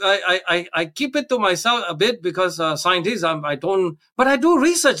I keep it to myself a bit because scientists, I don't. But I do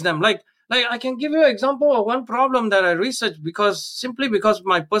research them. Like I can give you an example of one problem that I researched simply because of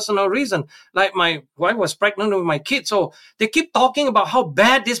my personal reason. Like my wife was pregnant with my kid, so they keep talking about how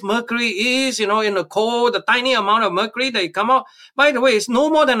bad this mercury is. In the coal, the tiny amount of mercury that come out. By the way, it's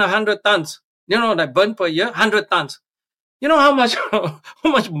no more than 100 tons. That burn per year, 100 tons. You know how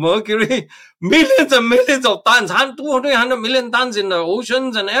much mercury? Millions and millions of tons, 200 million tons in the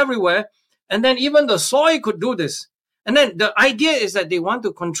oceans and everywhere. And then even the soil could do this. And then the idea is that they want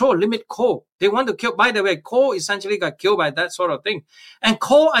to limit coal. They want to kill. By the way, coal essentially got killed by that sort of thing. And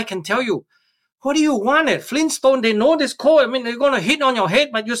coal, I can tell you, what do you want it? Flintstone, they know this coal. I mean, they're going to hit on your head,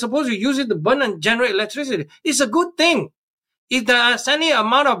 but you're supposed to use it to burn and generate electricity. It's a good thing. If there's any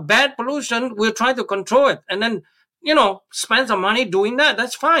amount of bad pollution, we'll try to control it. And then, spend some money doing that.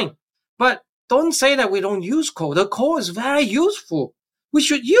 That's fine. But don't say that we don't use coal. The coal is very useful. We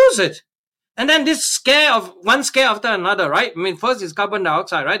should use it. And then one scare after another, right? I mean, first is carbon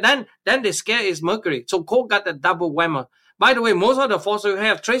dioxide, right? Then the scare is mercury. So coal got the double whammer. By the way, most of the fossil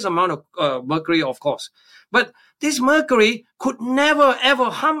have trace amount of mercury, of course. But this mercury could never,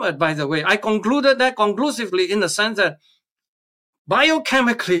 ever harm it, by the way. I concluded that conclusively in the sense that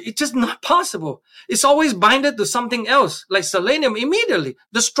biochemically, it's just not possible. It's always binded to something else, like selenium immediately.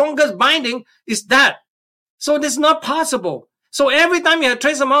 The strongest binding is that. So this is not possible. So every time you have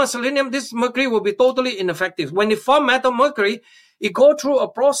trace amount of selenium, this mercury will be totally ineffective. When you form metal mercury, it go through a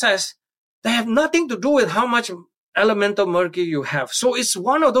process that have nothing to do with how much elemental mercury you have. So it's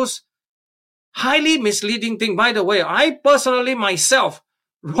one of those highly misleading things. By the way, I personally myself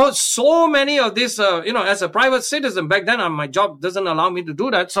wrote so many of this, as a private citizen. Back then, my job doesn't allow me to do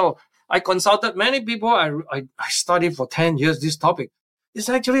that. So I consulted many people. I studied for 10 years this topic. It's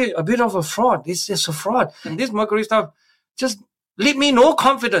actually a bit of a fraud. It's just a fraud. And this mercury stuff just leave me no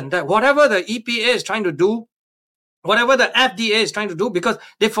confidence that whatever the EPA is trying to do, whatever the FDA is trying to do, because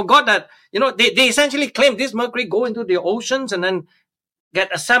they forgot that, they essentially claim this mercury go into the oceans and then get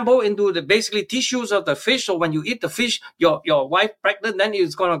assembled into the basically tissues of the fish. So when you eat the fish, your wife pregnant, then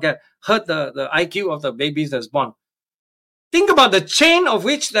it's going to hurt the IQ of the babies that's born. Think about the chain of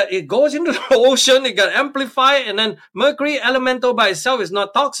which that it goes into the ocean, it got amplified, and then mercury elemental by itself is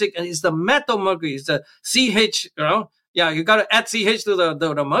not toxic, and it's the metal mercury, it's the CH, Yeah, you got to add CH to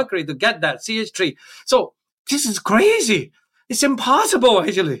the mercury to get that CH3. So this is crazy. It's impossible,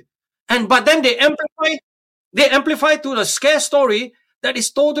 actually. But then they amplify to the scare story that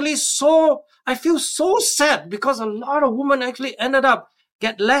is totally so, I feel so sad because a lot of women actually ended up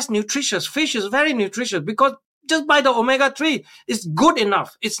get less nutritious. Fish is very nutritious because just by the omega-3, it's good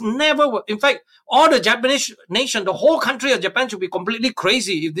enough. It's never, in fact, all the Japanese nation, the whole country of Japan should be completely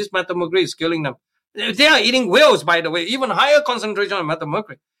crazy if this metal mercury is killing them. They are eating whales, by the way, even higher concentration of metal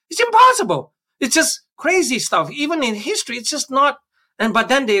mercury. It's impossible. It's just crazy stuff. Even in history, it's just not. But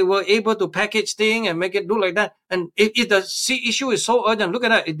then they were able to package thing and make it look like that. And if the issue is so urgent, look at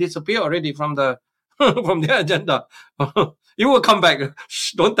that. It disappeared already from the from their agenda. You will come back.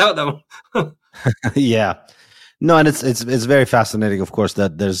 Shh, don't tell them. Yeah. No, and it's very fascinating, of course,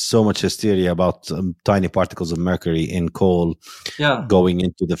 that there's so much hysteria about tiny particles of mercury in coal going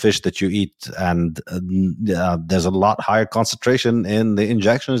into the fish that you eat. And there's a lot higher concentration in the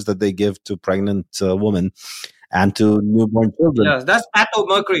injections that they give to pregnant women and to newborn children. Yeah, that's atto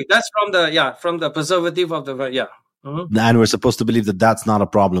mercury. That's from the preservative of the, Mm-hmm. And we're supposed to believe that that's not a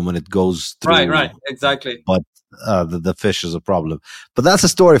problem when it goes through. Right, exactly. But the fish is a problem. But that's a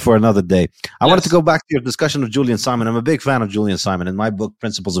story for another day. I wanted to go back to your discussion of Julian Simon. I'm a big fan of Julian Simon. In my book,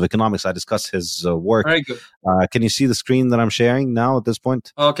 Principles of Economics, I discuss his work. Very good. Can you see the screen that I'm sharing now at this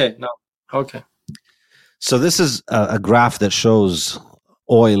point? Okay, no. Okay. So this is a graph that shows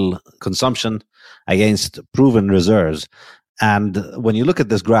oil consumption against proven reserves. And when you look at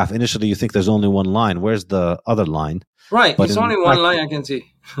this graph, initially you think there's only one line. Where's the other line? Right, it's only one line I can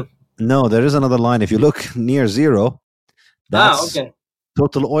see. No, there is another line. If you look near zero, that's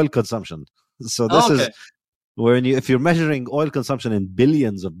total oil consumption. So this is where if you're measuring oil consumption in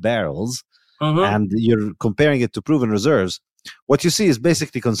billions of barrels and you're comparing it to proven reserves, what you see is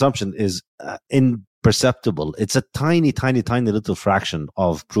basically consumption is imperceptible. It's a tiny, tiny, tiny little fraction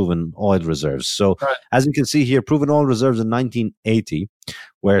of proven oil reserves. So as you can see here, proven oil reserves in 1980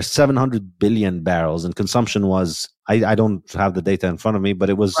 were 700 billion barrels and consumption was, I don't have the data in front of me, but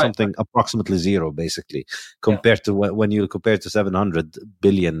it was something approximately zero, basically, compared to when you compare it to 700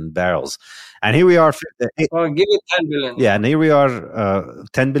 billion barrels. And here we are. Give it 10 billion. Yeah, and here we are,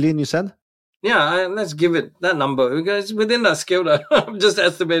 10 billion, you said? Yeah, let's give it that number because it's within that scale that I'm just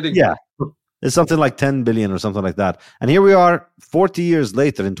estimating. Yeah, it's something like 10 billion or something like that. And here we are 40 years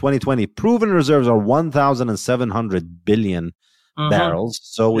later in 2020, proven reserves are 1,700 billion barrels.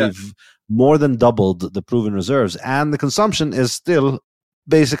 So we've more than doubled the proven reserves, and the consumption is still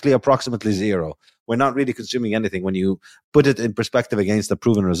basically approximately zero. We're not really consuming anything when you put it in perspective against the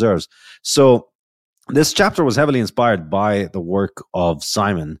proven reserves. So this chapter was heavily inspired by the work of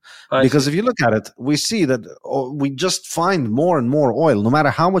Simon, because if you look at it, we see that we just find more and more oil. No matter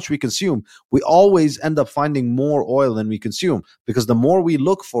how much we consume, we always end up finding more oil than we consume, because the more we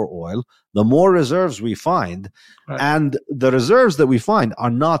look for oil, the more reserves we find. And the reserves that we find are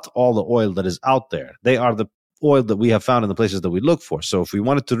not all the oil that is out there. They are the oil that we have found in the places that we look for. So if we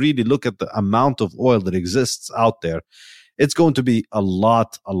wanted to really look at the amount of oil that exists out there, it's going to be a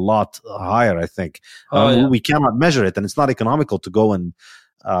lot higher, I think. We cannot measure it, and it's not economical to go and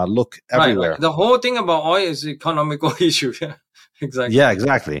look everywhere. The whole thing about oil is economical issue. Exactly. Yeah,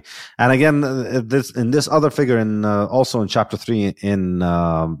 exactly. And again, in this other figure, also in chapter 3 in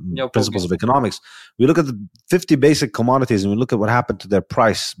Principles of Economics, we look at the 50 basic commodities and we look at what happened to their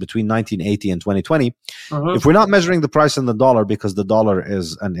price between 1980 and 2020. If we're not measuring the price in the dollar, because the dollar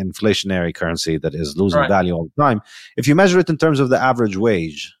is an inflationary currency that is losing value all the time, if you measure it in terms of the average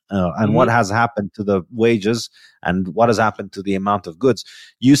wage and what has happened to the wages and what has happened to the amount of goods,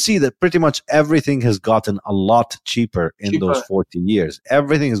 you see that pretty much everything has gotten a lot cheaper in those 40 years.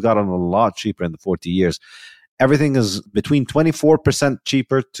 Everything has gotten a lot cheaper in the 40 years. Everything is between 24%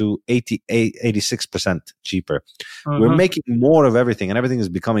 cheaper to 86% cheaper. We're making more of everything, and everything is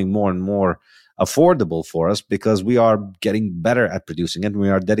becoming more and more affordable for us because we are getting better at producing it. We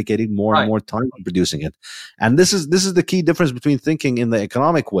are dedicating more and more time to producing it. And this is the key difference between thinking in the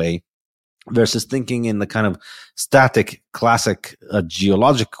economic way versus thinking in the kind of static, classic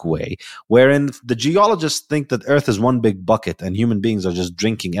geologic way, wherein the geologists think that Earth is one big bucket and human beings are just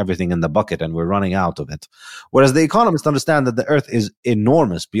drinking everything in the bucket and we're running out of it. Whereas the economists understand that the Earth is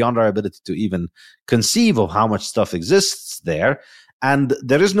enormous, beyond our ability to even conceive of how much stuff exists there. And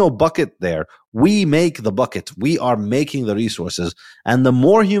there is no bucket there. We make the bucket. We are making the resources. And the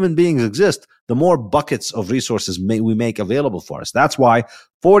more human beings exist, the more buckets of resources we make available for us. That's why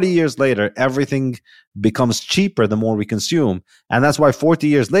 40 years later, everything becomes cheaper the more we consume. And that's why 40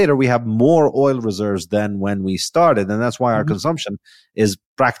 years later, we have more oil reserves than when we started. And that's why our consumption is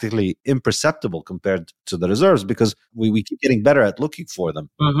practically imperceptible compared to the reserves, because we keep getting better at looking for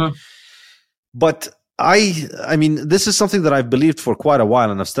them. But I mean, this is something that I've believed for quite a while,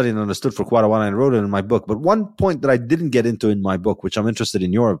 and I've studied and understood for quite a while, and I wrote it in my book. But one point that I didn't get into in my book, which I'm interested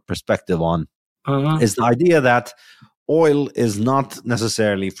in your perspective on, is the idea that oil is not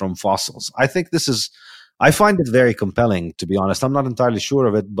necessarily from fossils. I find it very compelling, to be honest. I'm not entirely sure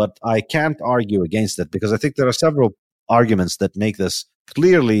of it, but I can't argue against it because I think there are several arguments that make this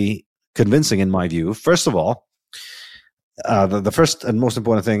clearly convincing in my view. First of all, the first and most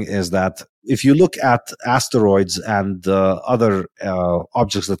important thing is that if you look at asteroids and other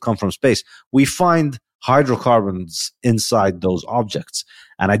objects that come from space, we find hydrocarbons inside those objects.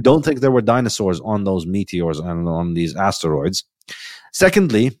 And I don't think there were dinosaurs on those meteors and on these asteroids.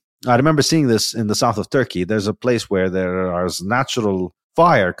 Secondly, I remember seeing this in the south of Turkey. There's a place where there is natural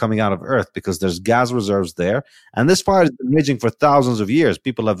fire coming out of Earth because there's gas reserves there. And this fire has been raging for thousands of years.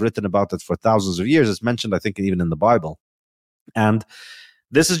 People have written about it for thousands of years. It's mentioned, I think, even in the Bible. And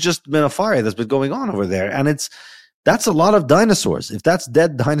this has just been a fire that's been going on over there. And that's a lot of dinosaurs. If that's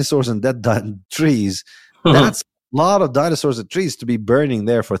dead dinosaurs and dead trees, that's a lot of dinosaurs and trees to be burning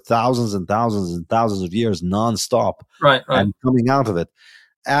there for thousands and thousands and thousands of years nonstop. Right. And coming out of it.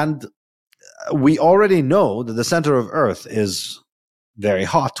 And we already know that the center of Earth is very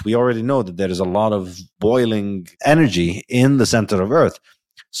hot. We already know that there is a lot of boiling energy in the center of Earth.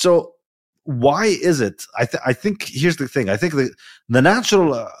 So why is it? I think here's the thing. I think the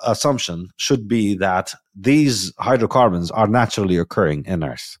natural assumption should be that these hydrocarbons are naturally occurring in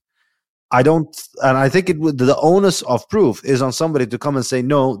Earth. I think the onus of proof is on somebody to come and say,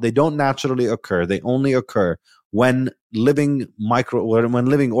 no, they don't naturally occur. They only occur when living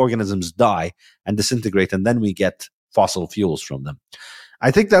organisms die and disintegrate, and then we get fossil fuels from them.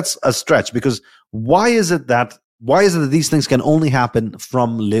 I think that's a stretch, because why is it that these things can only happen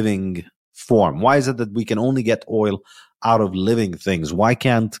from living form? Why is it that we can only get oil out of living things? Why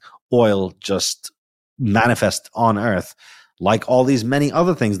can't oil just manifest on Earth like all these many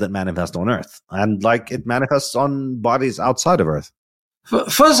other things that manifest on Earth, and like it manifests on bodies outside of Earth?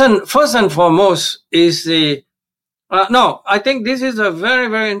 First and foremost is the no. I think this is a very,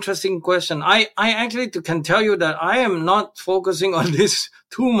 very interesting question. I actually can tell you that I am not focusing on this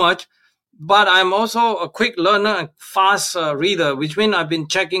too much, but I'm also a quick learner and fast reader, which means I've been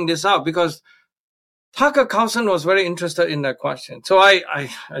checking this out because Tucker Carlson was very interested in that question. So I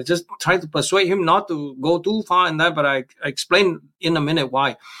just tried to persuade him not to go too far in that, but I explain in a minute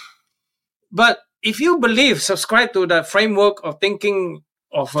why. But if you subscribe to that framework of thinking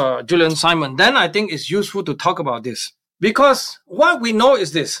of Julian Simon, then I think it's useful to talk about this. Because what we know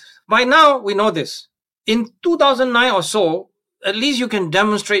is this. By now, we know this. In 2009 or so, at least you can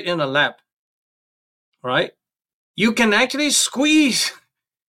demonstrate in a lab, right? You can actually squeeze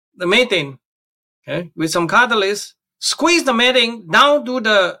the methane, okay, with some catalyst, squeeze the methane down to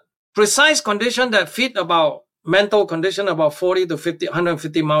the precise condition that fit about mental condition about 40 to 50,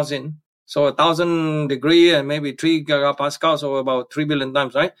 150 miles in. So 1,000 degree and maybe 3 gigapascals, so about 3 billion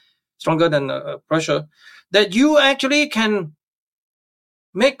times, right? Stronger than pressure. That you actually can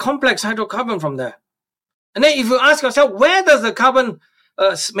make complex hydrocarbon from there. And then if you ask yourself, where does the carbon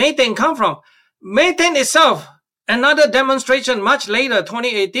methane come from? Methane itself, another demonstration much later,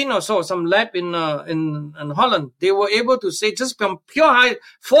 2018 or so, some lab in Holland, they were able to say just from pure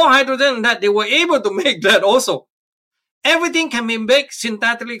for hydrogen that they were able to make that also. Everything can be made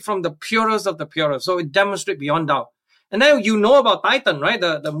synthetically from the purest of the purest. So it demonstrates beyond doubt. And then you know about Titan, right?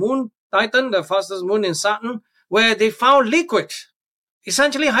 The moon, Titan, the fastest moon in Saturn, where they found liquid,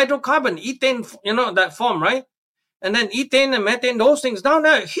 essentially hydrocarbon, ethane, that form, right? And then ethane and methane, those things down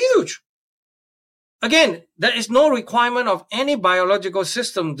there, huge. Again, there is no requirement of any biological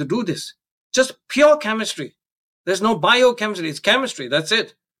system to do this. Just pure chemistry. There's no biochemistry. It's chemistry. That's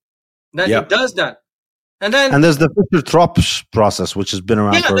it. It does that. And there's the Fischer-Tropsch process, which has been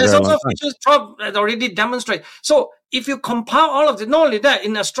around for a very long time. Yeah, there's also Fischer-Tropsch that already demonstrate. So if you compile all of it, not only that,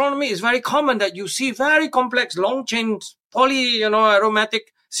 in astronomy, it's very common that you see very complex long chain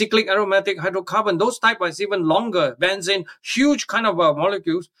aromatic, cyclic aromatic hydrocarbon. Those type is even longer. Benzene, huge kind of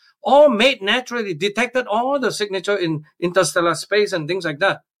molecules, all made naturally, detected all the signature in interstellar space and things like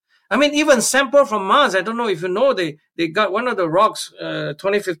that. I mean, even sample from Mars. I don't know if you know, they got one of the rocks,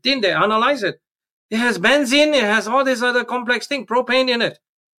 2015, they analyzed it. It has benzene, it has all this other complex thing, propane in it,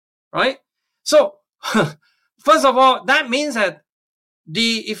 right? So, first of all, that means that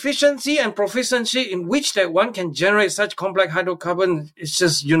the efficiency and proficiency in which that one can generate such complex hydrocarbon is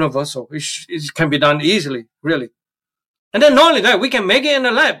just universal. It can be done easily, really. And then not only that, we can make it in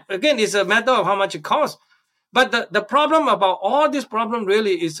the lab. Again, it's a matter of how much it costs. But the problem about all this problem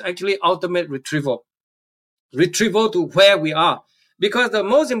really is actually ultimate retrieval. Retrieval to where we are. Because the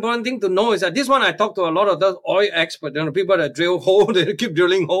most important thing to know is that this one I talk to a lot of those oil experts, people that drill hole, they keep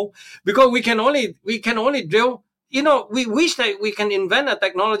drilling hole. Because we can only drill, we wish that we can invent a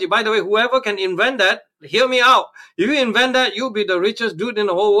technology. By the way, whoever can invent that, hear me out. If you invent that, you'll be the richest dude in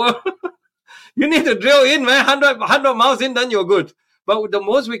the whole world. You need to drill in, man, 100 miles in, then you're good. But the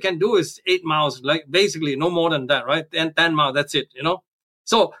most we can do is 8 miles, like basically no more than that, right? 10 miles, that's it,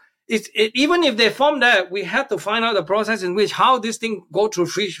 So even if they form that, we have to find out the process in which how this thing go through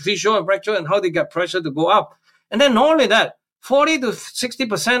fissure and fracture and how they get pressure to go up. And then not only that, 40 to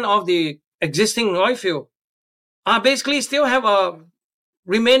 60% of the existing oil field are basically still have a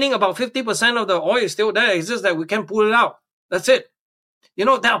remaining about 50% of the oil is still there. It's just that we can pull it out. That's it. There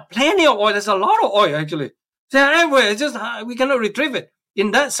are plenty of oil. There's a lot of oil actually. They're everywhere. It's just we cannot retrieve it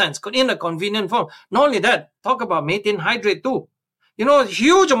in that sense, in a convenient form. Not only that, talk about methane hydrate too.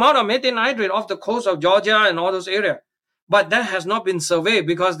 Huge amount of methane hydrate off the coast of Georgia and all those areas. But that has not been surveyed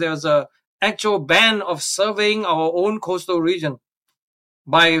because there's a actual ban of surveying our own coastal region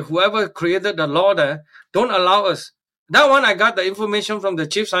by whoever created the law there. Don't allow us. That one, I got the information from the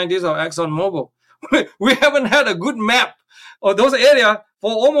chief scientist of ExxonMobil. We haven't had a good map of those areas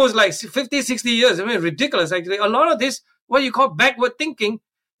for almost like 50, 60 years. I mean, ridiculous, actually. A lot of this, what you call backward thinking,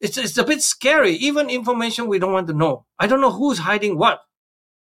 it's a bit scary. Even information we don't want to know. I don't know who's hiding what.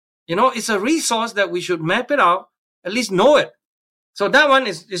 It's a resource that we should map it out, at least know it. So that one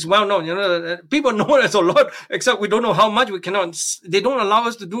is well known. People know there's a lot, except we don't know how much we cannot. They don't allow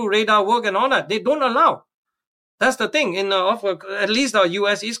us to do radar work and all that. They don't allow. That's the thing at least our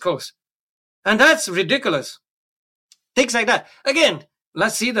U.S. East Coast. And that's ridiculous. Things like that. Again,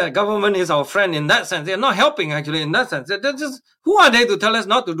 let's see the government is our friend in that sense. They're not helping actually in that sense. They're just, who are they to tell us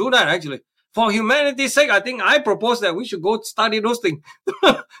not to do that actually? For humanity's sake, I think I propose that we should go study those things.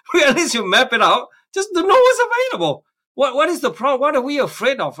 At least you map it out just to know what's available. What is the problem? What are we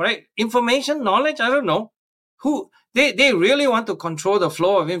afraid of, right? Information, knowledge? I don't know. They really want to control the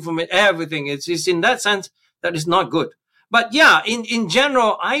flow of information, everything. It's in that sense that is not good. But yeah, in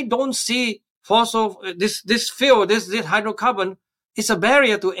general, I don't see fossil, this fuel, this hydrocarbon is a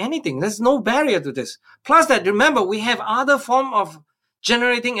barrier to anything. There's no barrier to this. Plus that, remember, we have other form of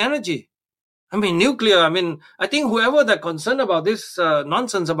generating energy. I mean, nuclear. I mean, I think whoever that concerned about this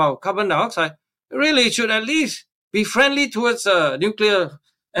nonsense about carbon dioxide really should at least be friendly towards nuclear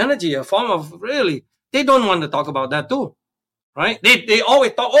energy, a form of really. They don't want to talk about that too, right? They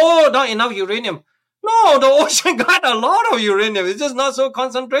always talk, oh, not enough uranium. No, the ocean got a lot of uranium. It's just not so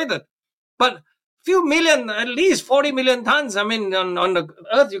concentrated. But few million, at least 40 million tons. I mean, on the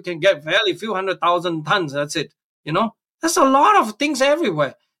Earth, you can get barely few 100,000 tons. That's it. There's a lot of things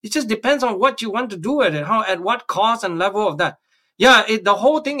everywhere. It just depends on what you want to do with it, at what cost and level of that. Yeah, the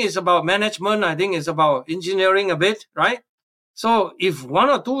whole thing is about management. I think it's about engineering a bit, right? So if one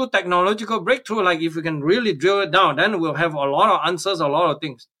or two technological breakthrough, like if we can really drill it down, then we'll have a lot of answers, a lot of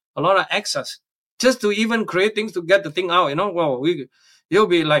things, a lot of access, just to even create things to get the thing out. Well, you'll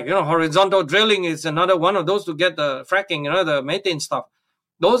be like, horizontal drilling is another one of those to get the fracking, the methane stuff.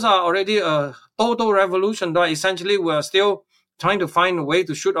 Those are already a total revolution. Though essentially, we're still trying to find a way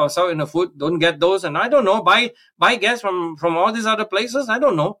to shoot ourselves in the foot. Don't get those, and I don't know. Buy gas from all these other places. I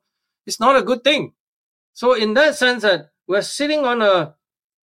don't know. It's not a good thing. So in that sense, that we're sitting on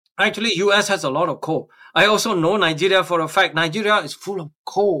actually, U.S. has a lot of coal. I also know Nigeria for a fact. Nigeria is full of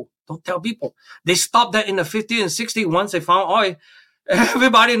coal. Don't tell people. They stopped that in the 50s and 60s once they found oil.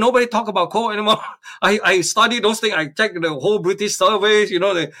 Nobody talk about coal anymore. I studied those things. I checked the whole British surveys.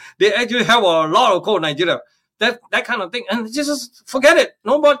 They actually have a lot of coal in Nigeria. That kind of thing. And just forget it.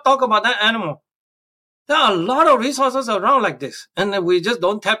 Nobody talk about that anymore. There are a lot of resources around like this. And we just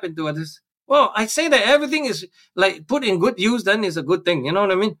don't tap into this. Well, I say that everything is like put in good use, then is a good thing. You know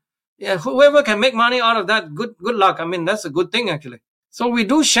what I mean? Yeah, whoever can make money out of that, good luck. I mean, that's a good thing, actually. So we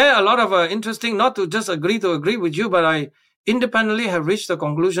do share a lot of interesting, not to just agree with you, but I independently have reached the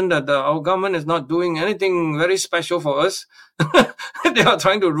conclusion that our government is not doing anything very special for us. They are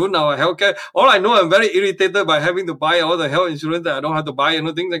trying to ruin our healthcare. All I know, I'm very irritated by having to buy all the health insurance that I don't have to buy,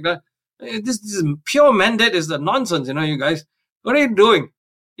 things like that. This pure mandate is the nonsense, you guys. What are you doing?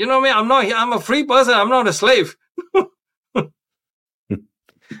 You know what I mean? I'm a free person. I'm not a slave.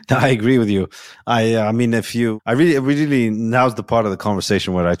 I agree with you. I mean, really, now's the part of the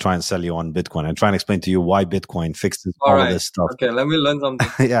conversation where I try and sell you on Bitcoin. I try and explain to you why Bitcoin fixes all of this stuff. Okay, let me learn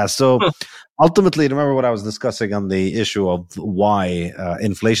something. Yeah. So ultimately, remember what I was discussing on the issue of why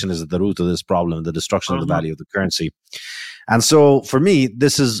inflation is at the root of this problem, the destruction of the value of the currency. And so for me,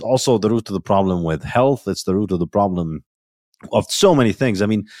 this is also the root of the problem with health. It's the root of the problem of so many things. I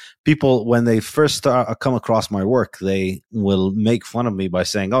mean, people, when they first come across my work, they will make fun of me by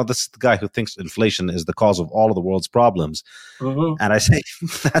saying, oh, this is the guy who thinks inflation is the cause of all of the world's problems. Mm-hmm. And I say,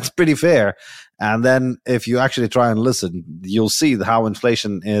 that's pretty fair. And then if you actually try and listen, you'll see how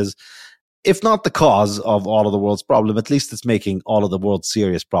inflation is, if not the cause of all of the world's problem, at least it's making all of the world's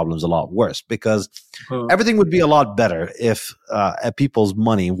serious problems a lot worse, because everything would be a lot better if people's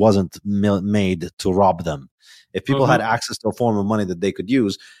money wasn't made to rob them. If people had access to a form of money that they could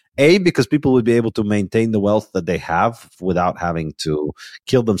use, A, because people would be able to maintain the wealth that they have without having to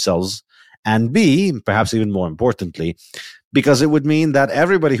kill themselves, and B, perhaps even more importantly, because it would mean that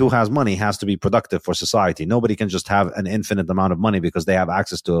everybody who has money has to be productive for society. Nobody can just have an infinite amount of money because they have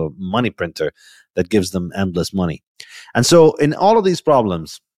access to a money printer that gives them endless money. And so in all of these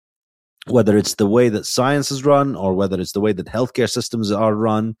problems, whether it's the way that science is run or whether it's the way that healthcare systems are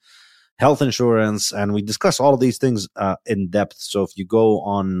run, health insurance, and we discuss all of these things in depth. So if you go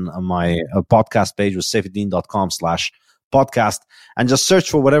on my podcast page with saifedean.com/podcast and just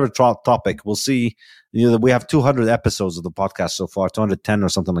search for whatever topic, we'll see we have 200 episodes of the podcast so far, 210 or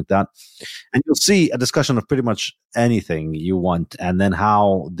something like that. And you'll see a discussion of pretty much anything you want, and then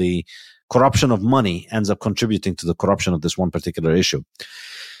how the corruption of money ends up contributing to the corruption of this one particular issue.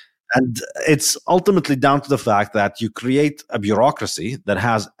 And it's ultimately down to the fact that you create a bureaucracy that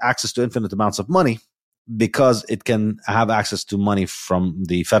has access to infinite amounts of money because it can have access to money from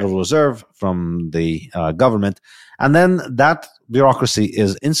the Federal Reserve, from the government. And then that bureaucracy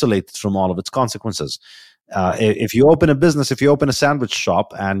is insulated from all of its consequences. If you open a business, if you open a sandwich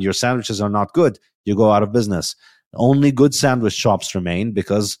shop and your sandwiches are not good, you go out of business. Only good sandwich shops remain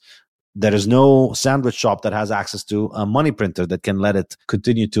because there is no sandwich shop that has access to a money printer that can let it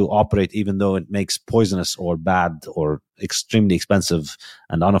continue to operate, even though it makes poisonous or bad or extremely expensive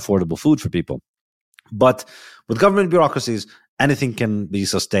and unaffordable food for people. But with government bureaucracies, anything can be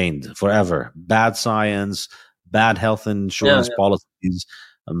sustained forever. Bad science, bad health insurance policies,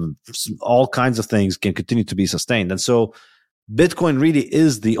 all kinds of things can continue to be sustained. And so Bitcoin really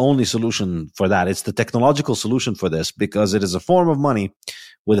is the only solution for that. It's the technological solution for this because it is a form of money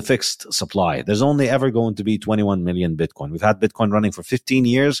with a fixed supply. There's only ever going to be 21 million Bitcoin. We've had Bitcoin running for 15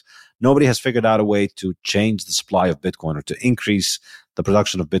 years. Nobody has figured out a way to change the supply of Bitcoin or to increase the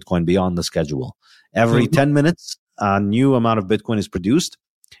production of Bitcoin beyond the schedule. Every 10 minutes, a new amount of Bitcoin is produced.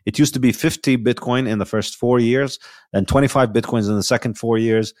 It used to be 50 Bitcoin in the first 4 years, then 25 Bitcoins in the second 4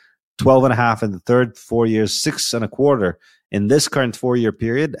 years, 12 and a half in the third 4 years, 6 and a quarter in this current 4-year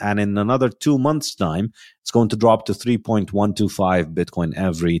period. And in another 2 months' time, it's going to drop to 3.125 Bitcoin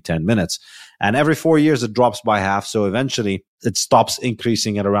every 10 minutes. And every 4 years, it drops by half. So eventually, it stops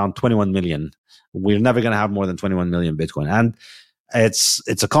increasing at around 21 million. We're never going to have more than 21 million Bitcoin. And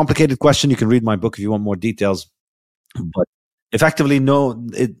it's a complicated question. You can read my book if you want more details. But effectively,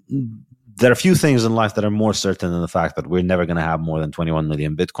 there are a few things in life that are more certain than the fact that we're never going to have more than 21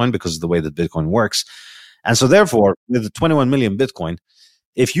 million Bitcoin because of the way that Bitcoin works. And so therefore, with the 21 million Bitcoin,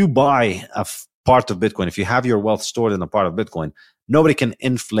 if you buy a part of Bitcoin, if you have your wealth stored in a part of Bitcoin, nobody can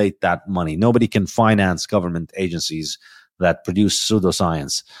inflate that money. Nobody can finance government agencies that produce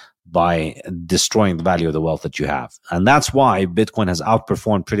pseudoscience by destroying the value of the wealth that you have. And that's why Bitcoin has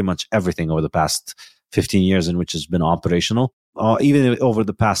outperformed pretty much everything over the past 15 years in which it's been operational, even over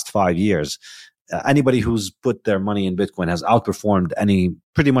the past 5 years. Anybody who's put their money in Bitcoin has outperformed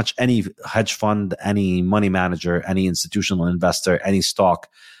pretty much any hedge fund, any money manager, any institutional investor, any stock.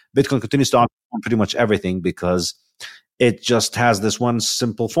 Bitcoin continues to outperform pretty much everything because it just has this one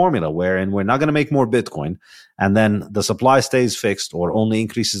simple formula wherein we're not going to make more Bitcoin, and then the supply stays fixed or only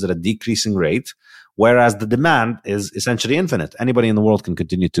increases at a decreasing rate, whereas the demand is essentially infinite. Anybody in the world can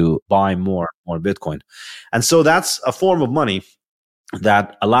continue to buy more Bitcoin. And so that's a form of money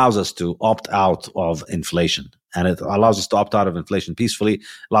that allows us to opt out of inflation. And it allows us to opt out of inflation peacefully,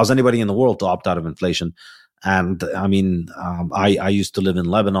 allows anybody in the world to opt out of inflation. And I mean, I used to live in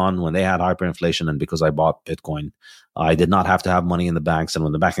Lebanon when they had hyperinflation, and because I bought Bitcoin, I did not have to have money in the banks. And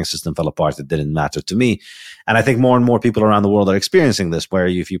when the banking system fell apart, it didn't matter to me. And I think more and more people around the world are experiencing this, where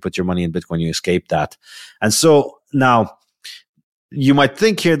if you put your money in Bitcoin, you escape that. And so now you might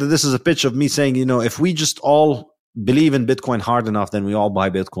think here that this is a pitch of me saying, if we just all believe in Bitcoin hard enough, then we all buy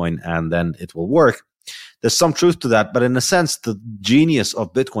Bitcoin and then it will work. There's some truth to that, but in a sense, the genius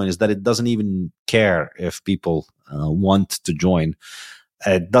of Bitcoin is that it doesn't even care if people want to join.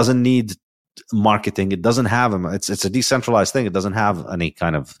 It doesn't need marketing. It doesn't have it's a decentralized thing. It doesn't have any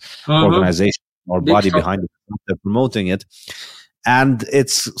kind of organization or body behind it. They're promoting it, and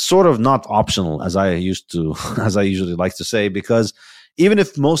it's sort of not optional, as I usually like to say, because even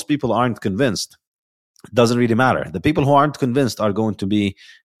if most people aren't convinced, it doesn't really matter. The people who aren't convinced are going to be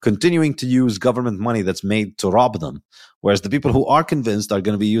continuing to use government money that's made to rob them, whereas the people who are convinced are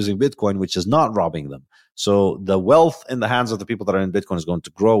going to be using Bitcoin, which is not robbing them. So the wealth in the hands of the people that are in Bitcoin is going to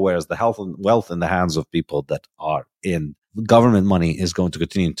grow, whereas the wealth in the hands of people that are in government money is going to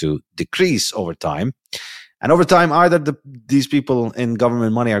continue to decrease over time. And over time, either these people in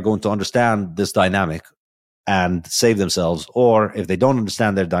government money are going to understand this dynamic and save themselves, or if they don't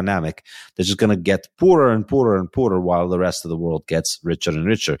understand their dynamic, they're just going to get poorer and poorer and poorer while the rest of the world gets richer and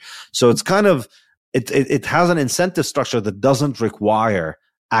richer. So it's kind of, it has an incentive structure that doesn't require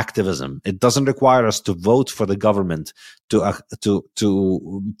activism. It doesn't require us to vote for the government to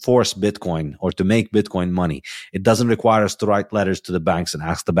force Bitcoin or to make Bitcoin money. It doesn't require us to write letters to the banks and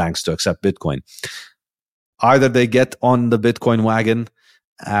ask the banks to accept Bitcoin. Either they get on the Bitcoin wagon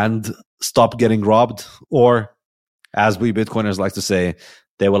and stop getting robbed, or, as we Bitcoiners like to say,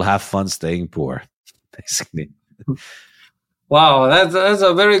 they will have fun staying poor, basically. Wow, that's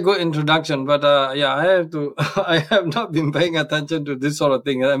a very good introduction. But I have not been paying attention to this sort of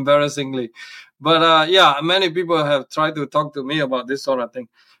thing, embarrassingly. But many people have tried to talk to me about this sort of thing.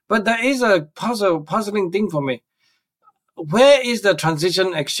 But there is a puzzling thing for me. Where is the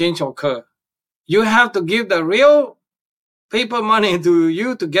transition exchange occur? You have to give the real paper money to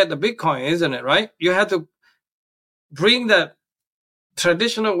you to get the Bitcoin, isn't it, right? You have to bring that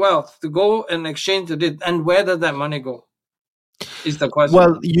traditional wealth to go and exchange it. And where does that money go? Is the question.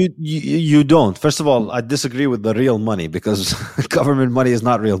 Well, you don't. First of all, I disagree with the real money, because government money is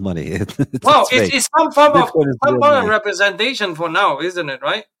not real money. It's some form of representation for now, isn't it,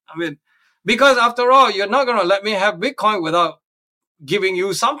 right? I mean, because after all, you're not going to let me have Bitcoin without giving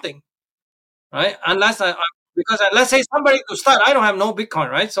you something, right? Because let's say somebody to start, I don't have no Bitcoin,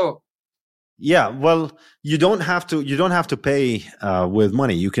 right? So yeah, well, you don't have to pay with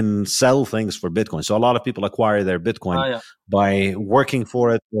money. You can sell things for Bitcoin. So a lot of people acquire their Bitcoin by working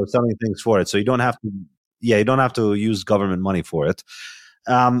for it or selling things for it. So you don't have to use government money for it.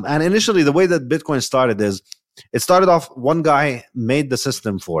 And initially, the way that Bitcoin started is it started off, one guy made the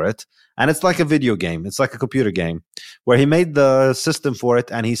system for it. And it's like a video game. It's like a computer game where he made the system for it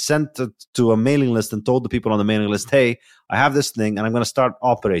and he sent it to a mailing list and told the people on the mailing list, hey, I have this thing and I'm going to start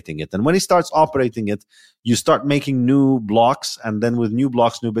operating it. And when he starts operating it, you start making new blocks. And then with new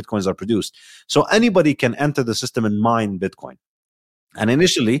blocks, new Bitcoins are produced. So anybody can enter the system and mine Bitcoin. And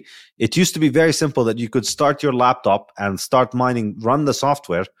initially, it used to be very simple that you could start your laptop and start mining, run the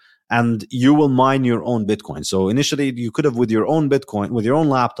software, and you will mine your own Bitcoin. So initially, you could have, with your own Bitcoin, with your own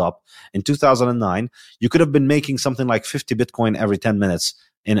laptop in 2009, you could have been making something like 50 Bitcoin every 10 minutes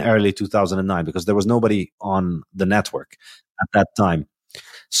in early 2009 because there was nobody on the network at that time.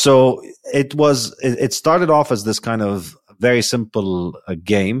 So it started off as this kind of very simple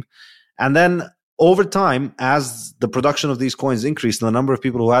game. And then over time, as the production of these coins increased and the number of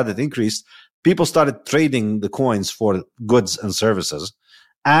people who had it increased, people started trading the coins for goods and services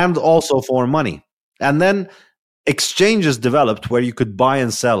and also for money. And then exchanges developed where you could buy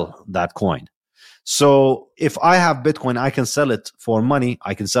and sell that coin. So if I have Bitcoin, I can sell it for money.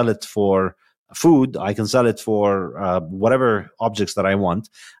 I can sell it for food. I can sell it for whatever objects that I want.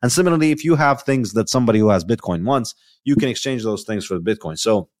 And similarly, if you have things that somebody who has Bitcoin wants, you can exchange those things for Bitcoin.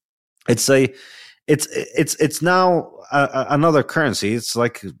 So it's now another currency. It's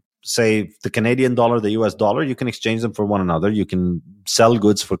like, say, the Canadian dollar, the US dollar. You can exchange them for one another. You can sell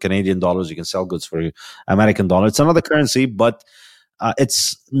goods for Canadian dollars. You can sell goods for American dollar. It's another currency, but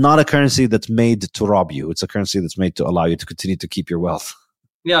it's not a currency that's made to rob you. It's a currency that's made to allow you to continue to keep your wealth.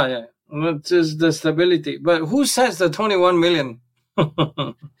 Yeah. It is the stability. But who says the 21 million?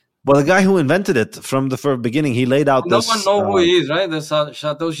 Well, the guy who invented it from the very beginning, he laid out this. No one knows who he is, right? The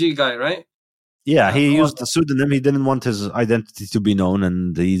Satoshi guy, right? Yeah, he used the pseudonym. He didn't want his identity to be known,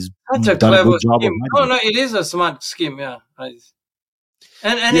 and he's such a done clever a good job scheme. of No, it is a smart scheme, yeah. And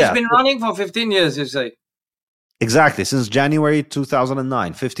it's been running for 15 years, you say? Exactly, since January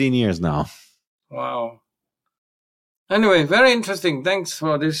 2009, 15 years now. Wow. Anyway, very interesting. Thanks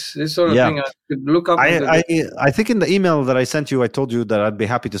for this sort of thing. I could look up. I think in the email that I sent you, I told you that I'd be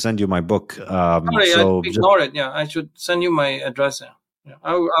happy to send you my book. Sorry, I ignored it. Yeah, I should send you my address. Yeah,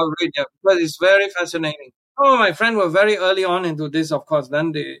 I'll read it, but it's very fascinating. Oh, my friend were very early on into this, of course.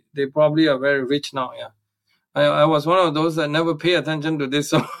 Then they probably are very rich now. Yeah, I was one of those that never pay attention to this.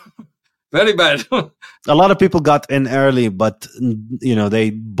 So very bad. A lot of people got in early, but they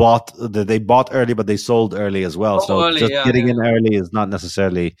bought early, but they sold early as well. So early, getting in early is not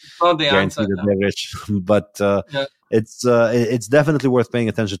necessarily not the answer. That they're rich, but it's definitely worth paying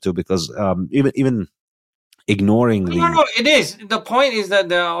attention to because even ignoring No, it is. The point is that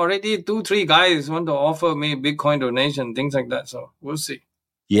there are already 2-3 guys want to offer me Bitcoin donation, things like that. So we'll see.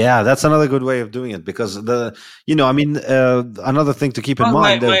 Yeah, that's another good way of doing it because another thing to keep in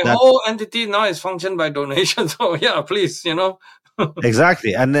mind. My whole entity now is functioned by donation. So yeah, please,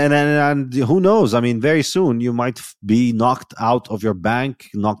 Exactly. And who knows? I mean, very soon you might be knocked out of your bank,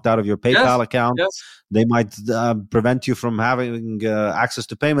 knocked out of your PayPal account. Yes. They might prevent you from having access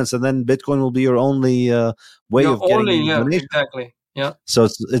to payments, and then Bitcoin will be your only way of getting donation. Exactly. Yeah. So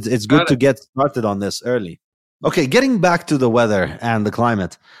it's good to get started on this early. Okay, getting back to the weather and the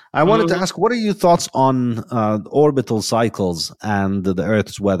climate, I wanted to ask, what are your thoughts on orbital cycles and the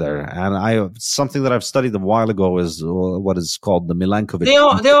Earth's weather? And something that I've studied a while ago is what is called the Milankovitch.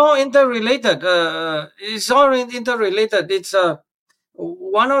 They're all interrelated. It's all interrelated. It's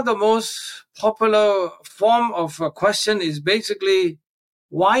one of the most popular form of a question is basically,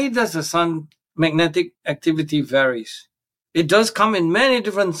 why does the sun magnetic activity varies? It does come in many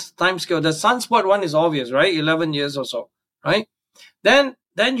different timescales. The sunspot one is obvious, right? 11 years or so, right? Then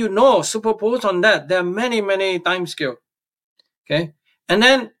superposed on that, there are many, many timescales. Okay. And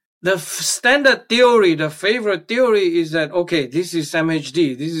then the standard theory, the favorite theory is that, okay, this is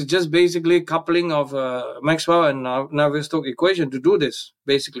MHD. This is just basically coupling of Maxwell and Navier-Stokes equation to do this,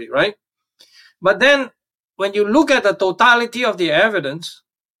 basically, right? But then when you look at the totality of the evidence,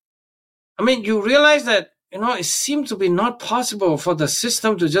 I mean, you realize that, it seems to be not possible for the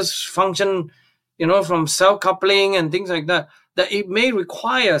system to just function, from cell coupling and things like that, that it may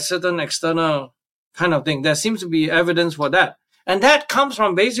require certain external kind of thing. There seems to be evidence for that. And that comes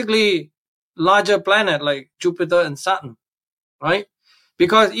from basically larger planet like Jupiter and Saturn, right?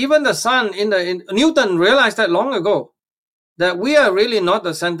 Because even the sun Newton realized that long ago, that we are really not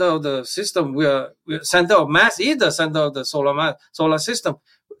the center of the system. We're center of mass is the center of the solar system.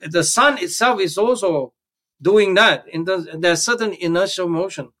 The sun itself is also doing that. There's certain inertial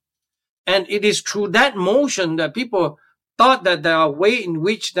motion. And it is through that motion that people thought that there are ways in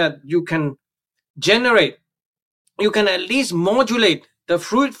which that you can at least modulate the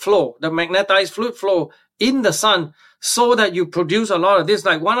fluid flow, the magnetized fluid flow in the sun, so that you produce a lot of this.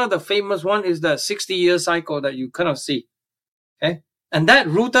 Like one of the famous one is the 60-year cycle that you kind of see. Okay. And that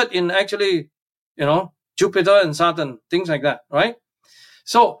rooted in actually, Jupiter and Saturn, things like that, right?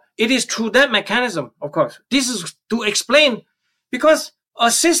 So it is through that mechanism, of course. This is to explain, because a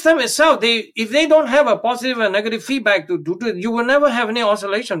system itself, if they don't have a positive and negative feedback to do it, you will never have any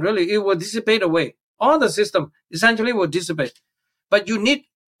oscillation, really. It will dissipate away. All the system essentially will dissipate. But you need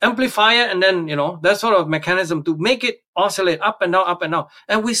amplifier and then, that sort of mechanism to make it oscillate up and down, up and down.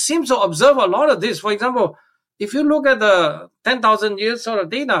 And we seem to observe a lot of this. For example, if you look at the 10,000 years sort of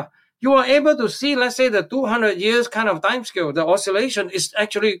data, you are able to see, let's say, the 200 years kind of time scale. The oscillation is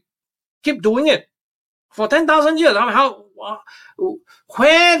actually keep doing it for 10,000 years. I mean,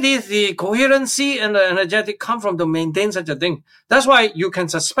 where did the coherency and the energetic come from to maintain such a thing? That's why you can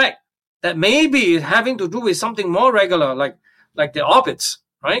suspect that maybe it's having to do with something more regular, like the orbits,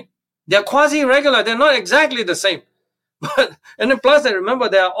 right? They're quasi-regular. They're not exactly the same. And then plus, remember,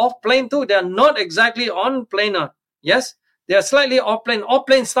 they are off-plane too. They are not exactly on-planar. Yes? They are slightly off-plane.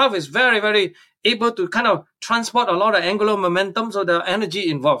 Off-plane stuff is very, very able to kind of transport a lot of angular momentum, so the energy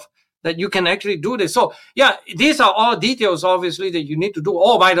involved, that you can actually do this. So, yeah, these are all details, obviously, that you need to do.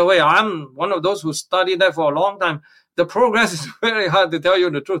 Oh, by the way, I'm one of those who studied that for a long time. The progress is very hard, to tell you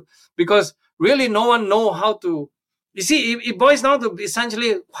the truth, because really no one knows how to. You see, it boils down to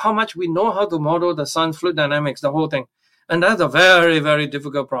essentially how much we know how to model the sun's fluid dynamics, the whole thing. And that's a very, very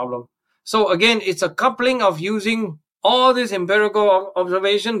difficult problem. So again, it's a coupling of using all this empirical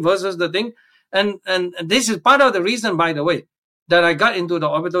observation versus the thing. And this is part of the reason, by the way, that I got into the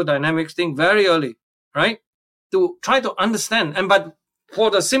orbital dynamics thing very early, right? To try to understand. But for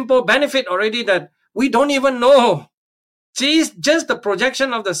the simple benefit already that we don't even know. See, just the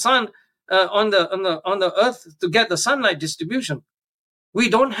projection of the sun on the Earth to get the sunlight distribution. We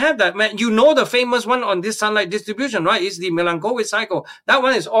don't have that, man. You know the famous one on this sunlight distribution, right? It's the Milankovitch cycle. That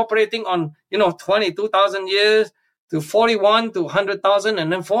one is operating on, 22,000 years to 41 to 100,000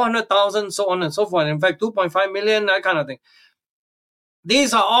 and then 400,000, so on and so forth. In fact, 2.5 million, that kind of thing.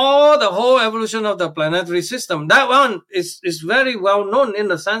 These are all the whole evolution of the planetary system. That one is very well known in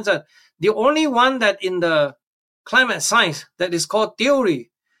the sense that the only one that in the climate science that is called theory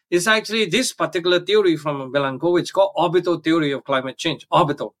is actually this particular theory from Milankovitch called orbital theory of climate change.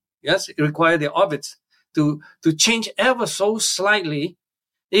 Orbital. Yes, it requires the orbits to change ever so slightly.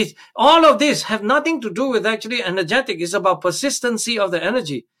 All of this have nothing to do with actually energetic. It's about persistency of the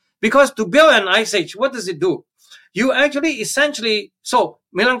energy. Because to build an ice age, what does it do? You actually essentially, so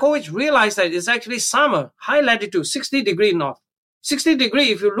Milankovitch realized that it's actually summer, high latitude, 60 degrees north. 60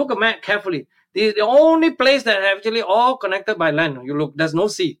 degrees, if you look at map carefully, the only place that actually all connected by land. You look, there's no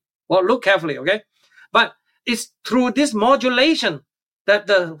sea. Well, look carefully, okay? But it's through this modulation that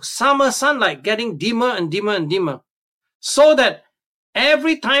the summer sunlight getting dimmer and dimmer and dimmer, so that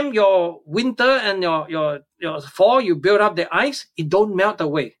every time your winter and your fall, you build up the ice, it don't melt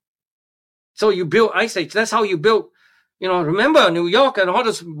away. So you build ice age. That's how you build. Remember New York and all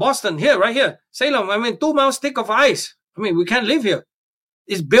this, Boston here, right here, Salem. 2 miles thick of ice. We can't live here.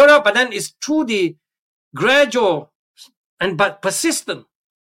 It's built up, but then it's through the gradual but persistent,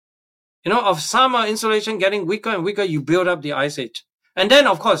 of summer insolation getting weaker and weaker, you build up the ice age. And then,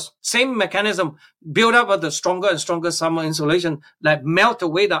 of course, same mechanism, build up of the stronger and stronger summer insolation, like melt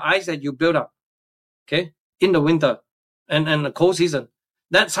away the ice that you build up, okay, in the winter and the cold season.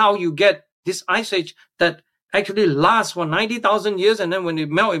 That's how you get this ice age that actually lasts for 90,000 years. And then when it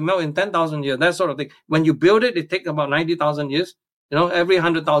melt in 10,000 years, that sort of thing. When you build it, it takes about 90,000 years. Every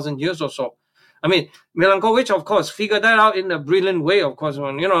 100,000 years or so. Milankovitch, of course, figured that out in a brilliant way, of course.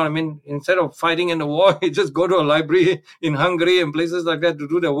 Instead of fighting in the war, he just go to a library in Hungary and places like that to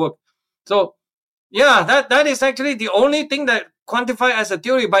do the work. So, yeah, that is actually the only thing that quantify as a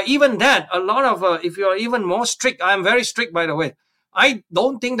theory. But even that, a lot of, if you're even more strict, I am very strict, by the way. I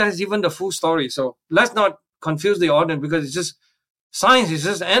don't think that's even the full story. So let's not confuse the audience, because it's just, science is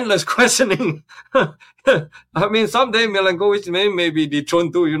just endless questioning. Someday Milankovitch may be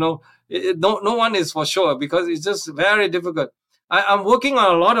dethroned too, no one is for sure, because it's just very difficult. I'm working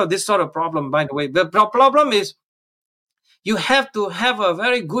on a lot of this sort of problem, by the way. The problem is you have to have a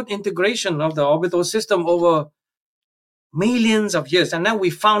very good integration of the orbital system over millions of years. And then we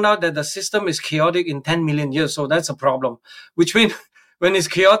found out that the system is chaotic in 10 million years. So that's a problem, which means when it's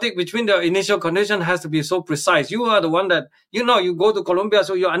chaotic, between the initial condition has to be so precise. You are the one that, you go to Colombia,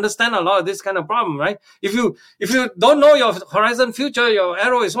 so you understand a lot of this kind of problem, right? If you don't know your horizon future, your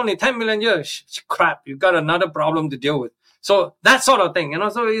arrow is only 10 million years, crap, you've got another problem to deal with. So that sort of thing,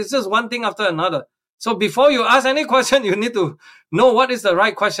 so it's just one thing after another. So before you ask any question, you need to know what is the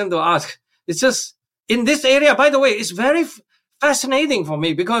right question to ask. It's just in this area, by the way, it's very fascinating for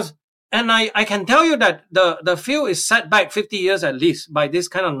me because, and I can tell you that the field is set back 50 years at least by this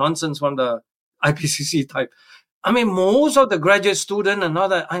kind of nonsense from the IPCC type. I mean, most of the graduate student and all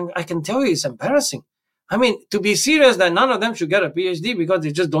that, I can tell you it's embarrassing. I mean, to be serious, that none of them should get a PhD because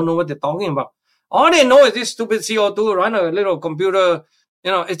they just don't know what they're talking about. All they know is this stupid CO2, run a little computer.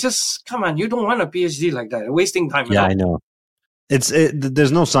 It's just, come on, you don't want a PhD like that. Wasting time. Yeah, I know.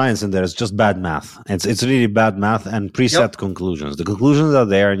 There's no science in there. It's just bad math. It's really bad math and preset conclusions. The conclusions are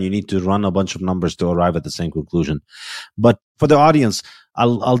there, and you need to run a bunch of numbers to arrive at the same conclusion. But for the audience,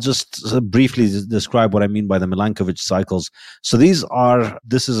 I'll just briefly describe what I mean by the Milankovitch cycles. So this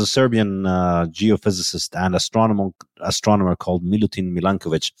is a Serbian geophysicist and astronomer called Milutin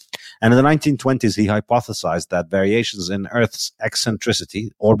Milankovic. And in the 1920s, he hypothesized that variations in Earth's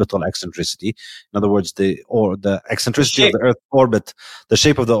eccentricity, orbital eccentricity, in other words, the eccentricity of the Earth's orbit, the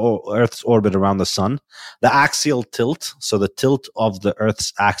shape of the Earth's orbit around the sun, the axial tilt, so the tilt of the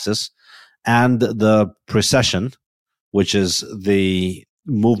Earth's axis, and the precession, which is the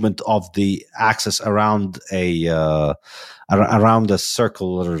movement of the axis around a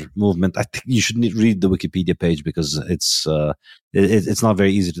circular movement. I think you should read the Wikipedia page because it's not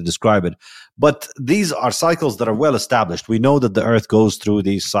very easy to describe it. But these are cycles that are well established. We know that the Earth goes through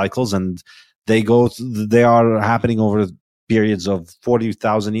these cycles, and they are happening over periods of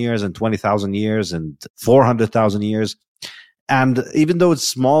 40,000 years and 20,000 years and 400,000 years. And even though it's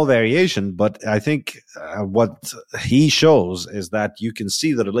small variation, but I think what he shows is that you can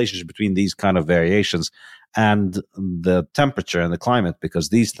see the relationship between these kind of variations and the temperature and the climate, because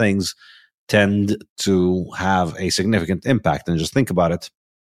these things tend to have a significant impact. And just think about it.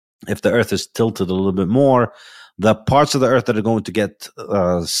 If the Earth is tilted a little bit more, the parts of the Earth that are going to get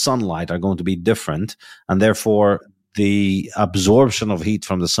sunlight are going to be different. And therefore, the absorption of heat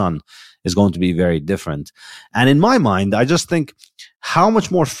from the sun is going to be very different. And in my mind, I just think, how much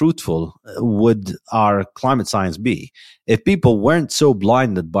more fruitful would our climate science be if people weren't so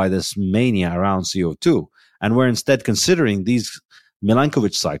blinded by this mania around CO2 and were instead considering these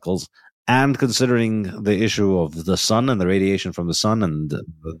Milankovitch cycles and considering the issue of the sun and the radiation from the sun and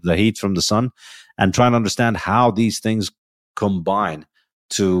the heat from the sun, and trying to understand how these things combine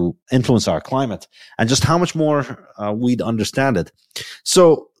to influence our climate and just how much more we'd understand it.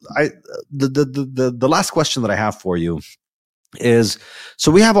 So the last question that I have for you is,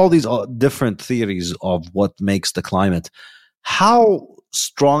 so we have all these different theories of what makes the climate. How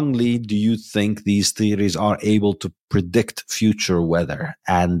strongly do you think these theories are able to predict future weather?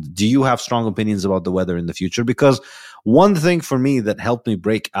 And do you have strong opinions about the weather in the future? Because one thing for me that helped me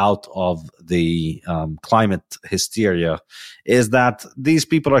break out of the climate hysteria is that these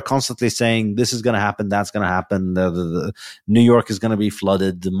people are constantly saying this is going to happen, that's going to happen. The New York is going to be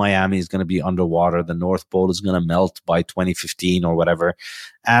flooded. Miami is going to be underwater. The North Pole is going to melt by 2015 or whatever.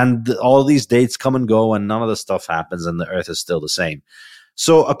 And all these dates come and go, and none of the stuff happens, and the Earth is still the same.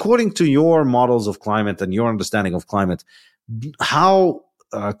 So according to your models of climate and your understanding of climate, how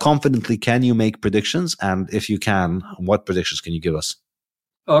confidently can you make predictions? And if you can, what predictions can you give us?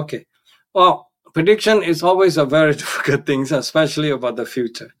 Okay. Well, prediction is always a very difficult thing, especially about the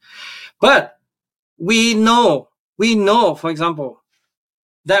future. But we know, for example,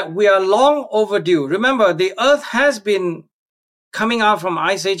 that we are long overdue. Remember, the Earth has been coming out from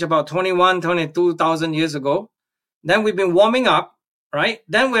Ice Age about 22,000 years ago. Then we've been warming up, right?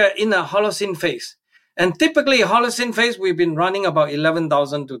 Then we're in a Holocene phase. And typically, Holocene phase, we've been running about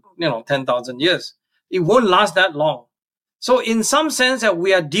 11,000 to 10,000 years. It won't last that long. So in some sense, that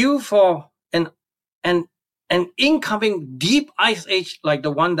we are due for an incoming deep ice age like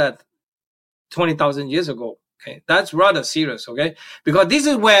the one that 20,000 years ago. Okay, that's rather serious. Okay, because this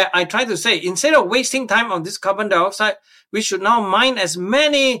is where I try to say, instead of wasting time on this carbon dioxide, we should now mine as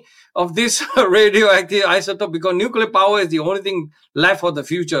many of this radioactive isotope, because nuclear power is the only thing left for the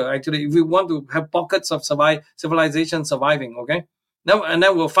future. Actually, if we want to have pockets of civilization surviving, okay, and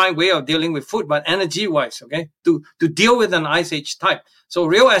then we'll find way of dealing with food, but energy-wise, okay, to deal with an ice age type. So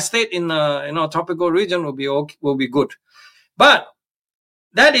real estate in a tropical region will be good, but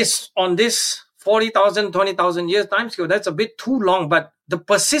that is on this 40,000, 20,000 years time scale. That's a bit too long, but the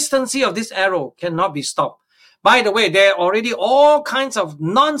persistency of this arrow cannot be stopped. By the way, there are already all kinds of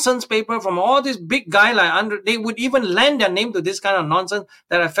nonsense paper from all these big guys they would even lend their name to this kind of nonsense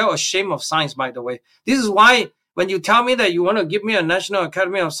that I felt ashamed of science, by the way. This is why when you tell me that you want to give me a National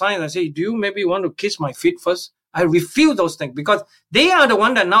Academy of Science, I say, do you maybe want to kiss my feet first? I refuse those things, because they are the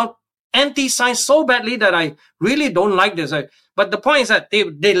one that now anti-science so badly that I really don't like this. But the point is that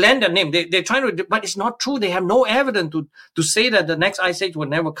they lend a name. They're trying to, but it's not true. They have no evidence to say that the next ice age will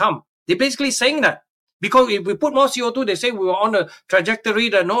never come. They're basically saying that. Because if we put more CO2, they say we were on a trajectory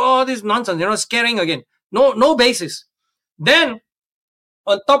that all this nonsense, scaring again. No basis. Then,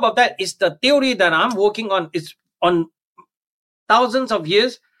 on top of that, is the theory that I'm working on. It's on thousands of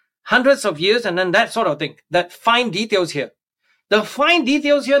years, hundreds of years, and then that sort of thing. That fine details here. The fine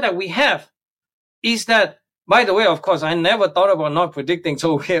details here that we have is that, by the way, of course, I never thought about not predicting.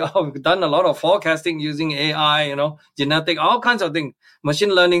 So we've done a lot of forecasting using AI, genetic, all kinds of things,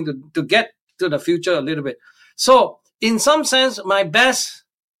 machine learning to get to the future a little bit. So in some sense, my best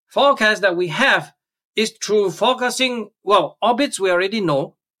forecast that we have is through forecasting, orbits we already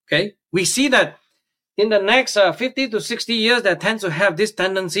know, okay? We see that in the next 50 to 60 years, that tends to have this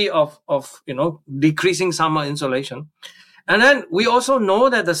tendency of decreasing summer insolation. And then we also know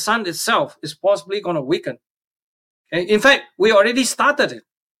that the sun itself is possibly going to weaken. Okay? In fact, we already started it.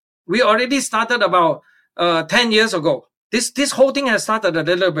 We already started about 10 years ago. This whole thing has started a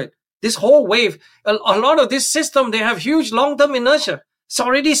little bit. This whole wave, a lot of this system, they have huge long-term inertia. It's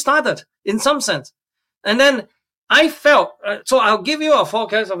already started in some sense. And then I felt, so I'll give you a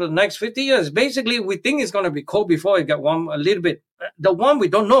forecast of the next 50 years. Basically, we think it's going to be cold before it gets warm a little bit. The warm, we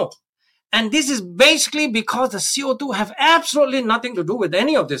don't know. And this is basically because the CO2 have absolutely nothing to do with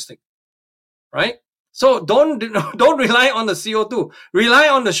any of this thing, right? So don't rely on the CO2. Rely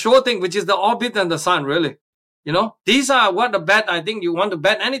on the sure thing, which is the orbit and the sun, really. These are what the bet. I think you want to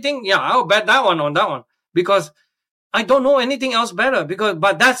bet anything. Yeah, I'll bet that one on that one because I don't know anything else better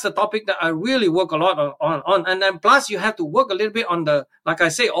but that's the topic that I really work a lot on. And then plus you have to work a little bit on like I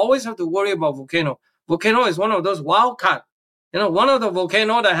say, always have to worry about volcano. Volcano is one of those wild card. One of the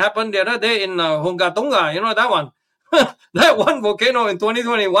volcano that happened the other day in Hungatonga, that one. That one volcano in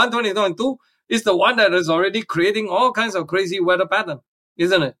 2021, 2022 is the one that is already creating all kinds of crazy weather pattern,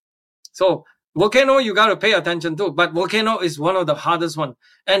 isn't it? So volcano, you got to pay attention to, but volcano is one of the hardest one.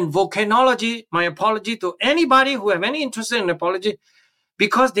 And volcanology, my apology to anybody who have any interest in apology,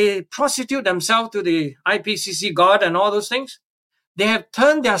 because they prostitute themselves to the IPCC God and all those things. They have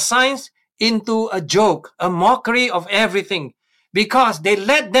turned their science into a joke, a mockery of everything, because they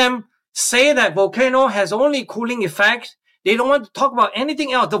let them say that volcano has only cooling effects. They don't want to talk about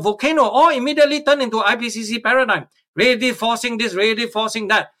anything else. The volcano all immediately turn into IPCC paradigm. Radiative forcing this, radiative forcing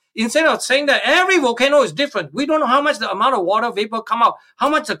that. Instead of saying that every volcano is different, we don't know how much the amount of water vapor come out, how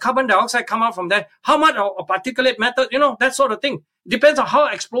much the carbon dioxide come out from that, how much of particulate matter, that sort of thing. Depends on how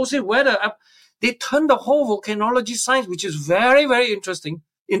explosive weather. They turn the whole volcanology science, which is very, very interesting,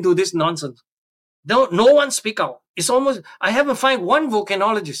 into this nonsense. No one speak out. It's almost, I haven't found one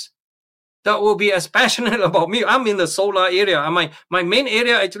volcanologist that will be as passionate about me. I'm in the solar area. My main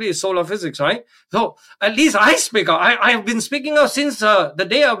area actually is solar physics, right? So at least I speak out. I have been speaking out since the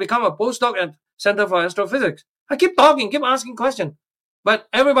day I become a postdoc at Center for Astrophysics. I keep talking, keep asking questions. But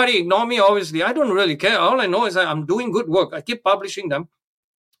everybody ignore me, obviously. I don't really care. All I know is that I'm doing good work. I keep publishing them.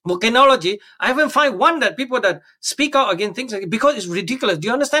 Volcanology, I haven't found one that people that speak out against things like it because it's ridiculous. Do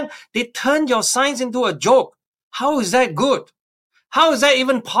you understand? They turn your science into a joke. How is that good? How is that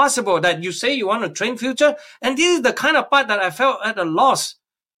even possible that you say you want to train future? And this is the kind of part that I felt at a loss.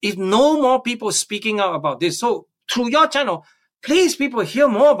 If no more people speaking out about this. So through your channel, please people hear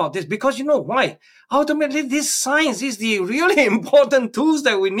more about this because you know why? Ultimately, this science is the really important tools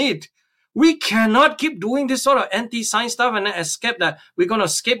that we need. We cannot keep doing this sort of anti-science stuff and then escape that. We're going to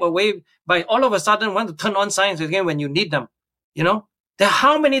escape away by all of a sudden want to turn on science again when you need them. There are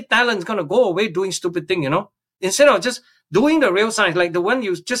how many talents going to go away doing stupid thing, instead of just doing the real science, like the one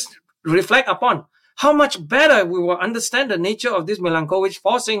you just reflect upon, how much better we will understand the nature of this Milankovitch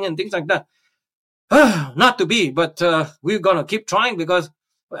forcing and things like that. Not to be, but we're going to keep trying because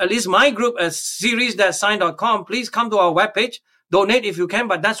at least my group at series.science.com, please come to our webpage, donate if you can,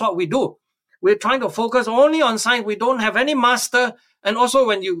 but that's what we do. We're trying to focus only on science. We don't have any master. And also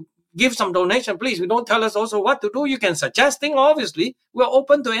when you give some donation, please, you don't tell us also what to do. You can suggest things, obviously. We're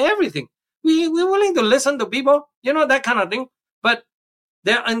open to everything. We're willing to listen to people, that kind of thing. But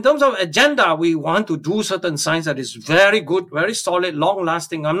there, in terms of agenda, we want to do certain science that is very good, very solid,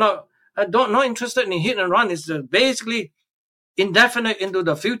 long-lasting. I'm not interested in hit and run. It's basically indefinite into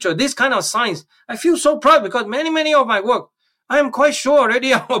the future. This kind of science, I feel so proud because many of my work, I am quite sure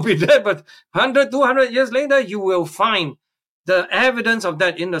already I will be dead, but 100, 200 years later, you will find the evidence of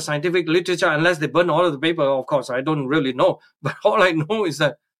that in the scientific literature, unless they burn all of the paper, of course. I don't really know. But all I know is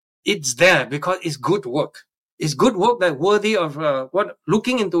that it's there because it's good work. It's good work that worthy of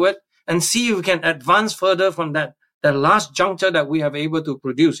looking into it and see if we can advance further from that the last juncture that we have able to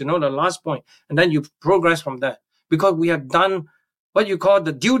produce, the last point, and then you progress from there, because we have done what you call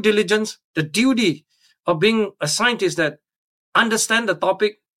the due diligence, the duty of being a scientist that understand the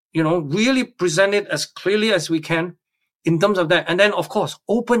topic, really present it as clearly as we can in terms of that. And then, of course,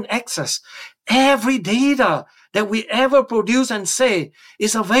 open access. Every data that we ever produce and say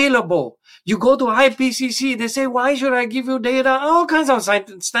is available. You go to IPCC, they say, why should I give you data? All kinds of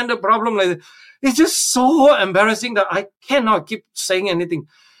standard problem like that. It's just so embarrassing that I cannot keep saying anything,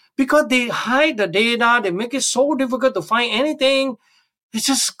 because they hide the data. They make it so difficult to find anything. It's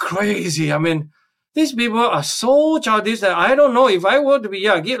just crazy. I mean, these people are so childish that I don't know if I were to be,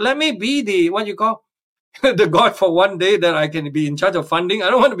 let me be the, what you call, the God for one day, that I can be in charge of funding. I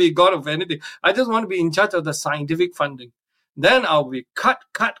don't want to be God of anything. I just want to be in charge of the scientific funding. Then I'll be cut.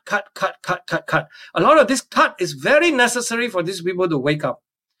 A lot of this cut is very necessary for these people to wake up.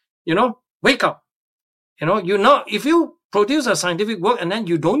 Wake up. If you produce a scientific work and then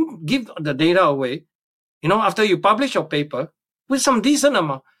you don't give the data away, after you publish your paper with some decent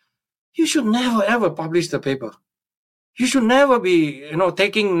amount, you should never ever publish the paper. You should never be,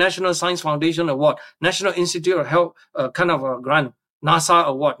 taking National Science Foundation Award, National Institute of Health kind of a grant, NASA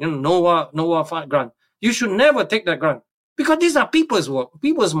award, NOAA grant. You should never take that grant, because these are people's work,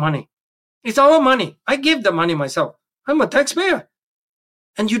 people's money. It's our money. I give the money myself. I'm a taxpayer.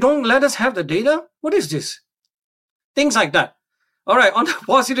 And you don't let us have the data? What is this? Things like that. All right, on a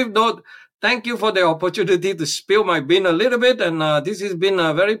positive note, thank you for the opportunity to spill my bean a little bit. And this has been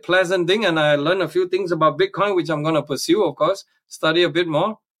a very pleasant thing. And I learned a few things about Bitcoin, which I'm going to pursue, of course, study a bit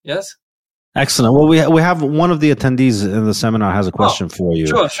more. Yes. Excellent. Well, we have one of the attendees in the seminar has a question for you.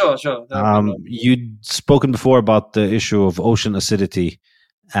 Sure. You'd spoken before about the issue of ocean acidity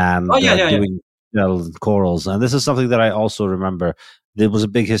and doing corals. And this is something that I also remember. There was a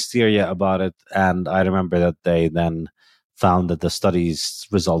big hysteria about it. And I remember that they then found that the study's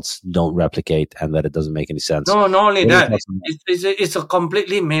results don't replicate and that it doesn't make any sense. No, not only that, it's a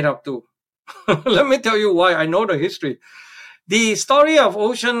completely made up too. Let me tell you why. I know the history. The story of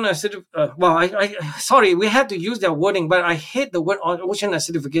ocean acidification, we had to use their wording, but I hate the word ocean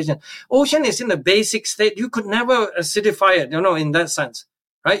acidification. Ocean is in the basic state. You could never acidify it, in that sense,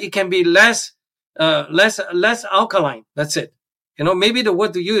 right? It can be less alkaline. That's it. Maybe the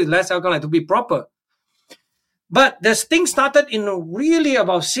word to use is less alkaline to be proper. But this thing started in really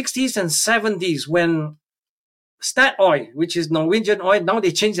about 60s and 70s when Statoil, which is Norwegian oil, now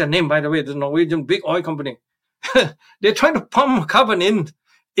they changed their name, by the way, the Norwegian big oil company. They're trying to pump carbon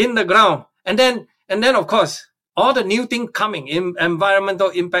in the ground. And then, of course, all the new thing coming in environmental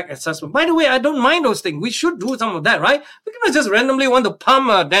impact assessment. By the way, I don't mind those things. We should do some of that, right? We cannot just randomly want to pump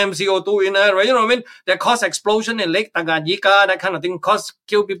a damn CO2 in there, right? You know what I mean? That cause explosion in Lake Tanganyika, that kind of thing,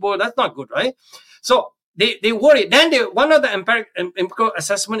 kill people. That's not good, right? So they worry. Then one of the empirical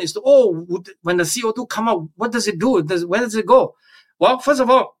assessment is when the CO2 come out, what does it do? Where does it go? Well, first of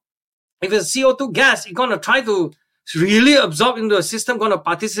all, if it's CO2 gas, it's going to try to really absorb into the system, going to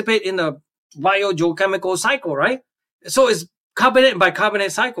participate in the biogeochemical cycle, right? So it's carbonate by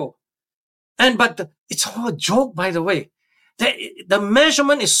carbonate cycle. But it's all a joke, by the way. The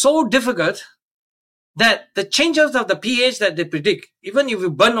measurement is so difficult that the changes of the pH that they predict, even if you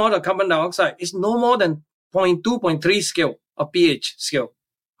burn all the carbon dioxide, is no more than 0.2, 0.3 scale of pH scale.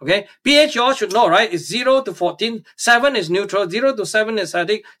 Okay, pH you all should know, right? It's 0 to 14. 7 is neutral. 0 to 7 is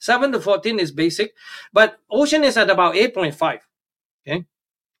acidic. 7 to 14 is basic. But ocean is at about 8.5. Okay,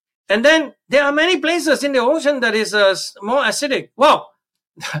 and then there are many places in the ocean that is more acidic. Well,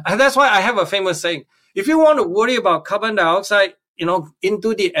 that's why I have a famous saying: if you want to worry about carbon dioxide,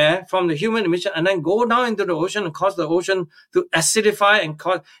 into the air from the human emission, and then go down into the ocean and cause the ocean to acidify and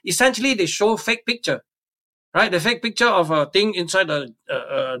cause. Essentially, they show fake picture. Right, the fake picture of a thing inside a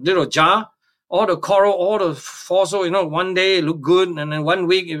little jar, all the coral, all the fossil, one day it look good, and then 1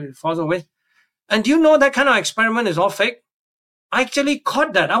 week it falls away. And do you know that kind of experiment is all fake? I actually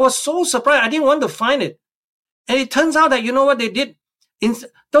caught that. I was so surprised. I didn't want to find it. And it turns out that, what they did?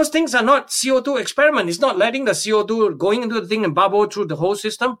 Those things are not CO2 experiment. It's not letting the CO2 going into the thing and bubble through the whole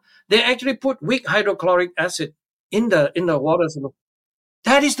system. They actually put weak hydrochloric acid in the water.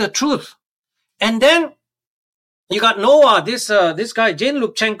 That is the truth. And then you got NOAA, this guy, Jane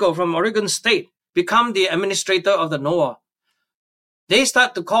Lubchenco from Oregon State, become the administrator of the NOAA. They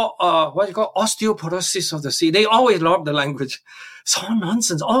start to call, osteoporosis of the sea. They always love the language. It's all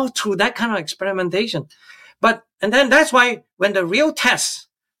nonsense, all through that kind of experimentation. And then that's why when the real test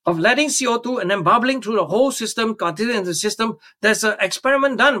of letting CO2 and then bubbling through the whole system, continue in the system, there's an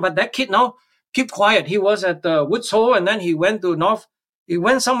experiment done. But that kid now keep quiet. He was at Woods Hole, and then he went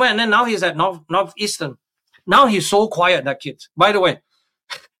somewhere, and then now he's at Northeastern. Now he's so quiet, that kid. By the way,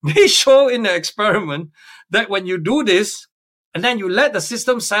 they show in the experiment that when you do this, and then you let the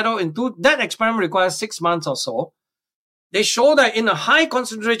system settle into, that experiment requires 6 months or so. They show that in a high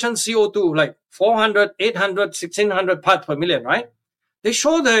concentration CO2, like 400, 800, 1600 parts per million, right? They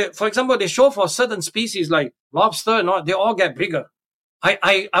show for example, they show for certain species like lobster and all, they all get bigger.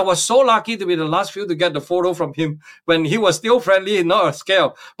 I was so lucky to be the last few to get the photo from him when he was still friendly and not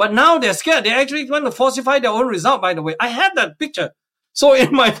scared. But now they're scared. They actually want to falsify their own result, by the way. I had that picture. So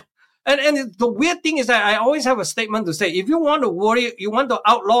in my, and the weird thing is that I always have a statement to say, if you want to worry, you want to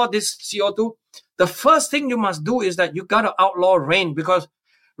outlaw this CO2, the first thing you must do is that you got to outlaw rain, because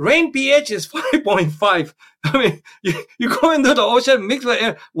rain pH is 5.5. I mean, you go into the ocean, mix with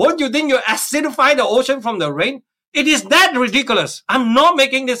air. Won't you think you acidify the ocean from the rain? It is that ridiculous. I'm not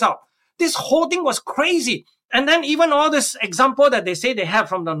making this up. This whole thing was crazy. And then even all this example that they say they have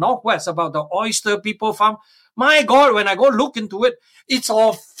from the Northwest about the oyster people farm. My God, when I go look into it, it's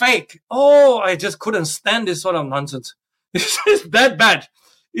all fake. Oh, I just couldn't stand this sort of nonsense. It's that bad.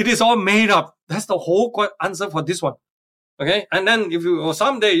 It is all made up. That's the whole answer for this one. Okay. And then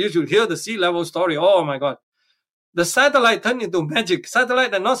someday you should hear the sea level story. Oh my God. The satellite turned into magic.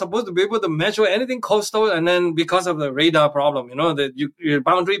 Satellite are not supposed to be able to measure anything coastal, and then because of the radar problem, the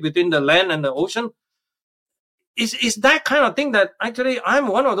boundary between the land and the ocean, is that kind of thing that actually I'm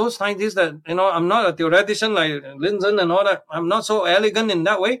one of those scientists that, I'm not a theoretician like Lindsay and all that. I'm not so elegant in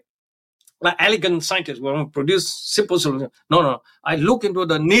that way. Like elegant scientists will produce simple solutions. No. I look into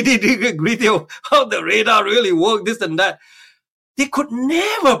the nitty-gritty of how the radar really works, this and that. They could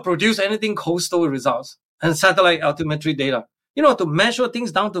never produce anything coastal results and satellite altimetry data. To measure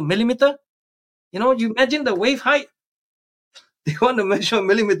things down to millimeter. You imagine the wave height. They want to measure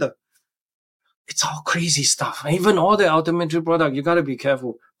millimeter. It's all crazy stuff. Even all the altimetry product, you got to be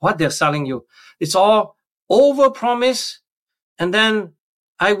careful what they're selling you. It's all over-promise, and then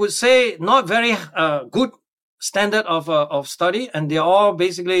I would say not very good standard of study, and they're all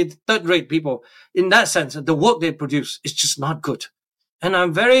basically third-rate people. In that sense, the work they produce is just not good. And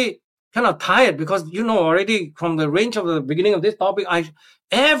I'm very kind of tired because, already from the range of the beginning of this topic,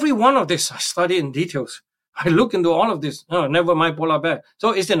 every one of this I study in details. I look into all of this. Oh, never mind polar bear. So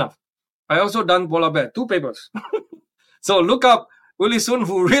it's enough. I also done polar bear, 2 papers. So look up Willie Soon,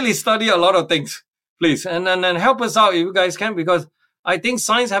 who really study a lot of things, please. And help us out if you guys can, because I think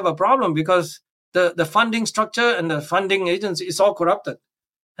science have a problem because the funding structure and the funding agency is all corrupted.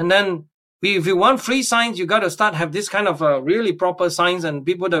 And then if you want free science, you got to have this kind of really proper science and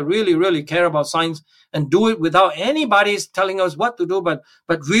people that really, really care about science and do it without anybody telling us what to do, but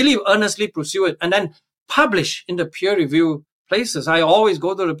really earnestly pursue it and then publish in the peer review places. I always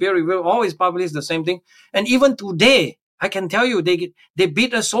go to the peer review, always publish the same thing. And even today, I can tell you, they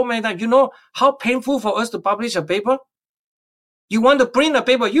beat us so many times. You know how painful for us to publish a paper? You want to print a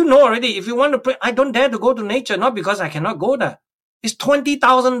paper, already, if you want to print, I don't dare to go to Nature, not because I cannot go there. It's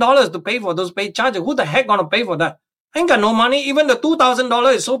 $20,000 to pay for those paid charges. Who the heck gonna pay for that? I ain't got no money. Even the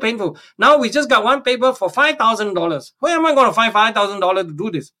 $2,000 is so painful. Now we just got one paper for $5,000. Where am I gonna find $5,000 to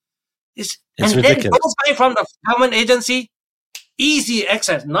do this? It's ridiculous. Then those guys from the government agency, easy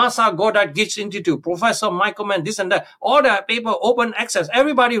access. NASA, Goddard, Gates Institute, Professor Michael Mann, this and that. All the paper, open access.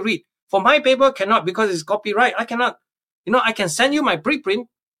 Everybody read. For my paper, cannot because it's copyright. I cannot. I can send you my preprint.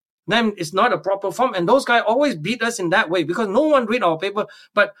 Then it's not a proper form. And those guys always beat us in that way because no one read our paper.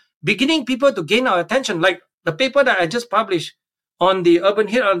 But beginning people to gain our attention, like the paper that I just published on the Urban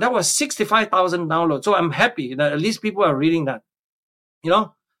Hit, that was 65,000 downloads. So I'm happy that at least people are reading that.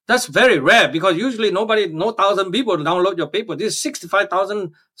 That's very rare because usually no 1,000 people download your paper. This is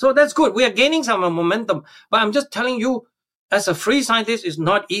 65,000. So that's good. We are gaining some momentum. But I'm just telling you, as a free scientist, it's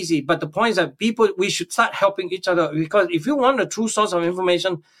not easy. But the point is that we should start helping each other because if you want a true source of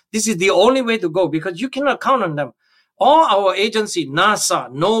information, this is the only way to go because you cannot count on them. All our agency,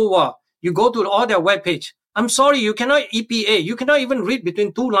 NASA, NOAA, you go to all their webpage. I'm sorry, you cannot EPA. You cannot even read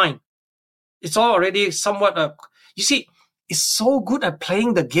between 2 lines. It's all already somewhat, you see, it's so good at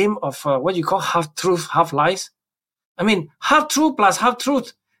playing the game of what you call half-truth, half-lies. I mean, half-truth plus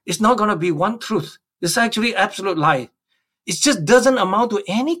half-truth is not going to be one truth. It's actually absolute lie. It just doesn't amount to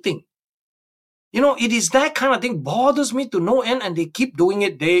anything. It is that kind of thing bothers me to no end, and they keep doing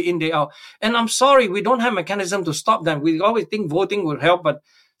it day in, day out. And I'm sorry, we don't have mechanism to stop them. We always think voting will help, but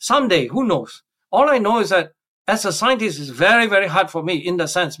someday, who knows? All I know is that as a scientist, it's very, very hard for me in the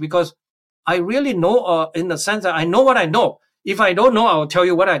sense because I really know, in the sense that I know what I know. If I don't know, I will tell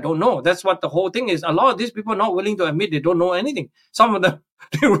you what I don't know. That's what the whole thing is. A lot of these people are not willing to admit they don't know anything. Some of them,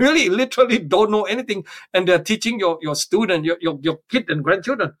 they really literally don't know anything, and they're teaching your student, your kid and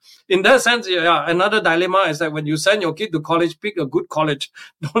grandchildren. In that sense, yeah, another dilemma is that when you send your kid to college, pick a good college.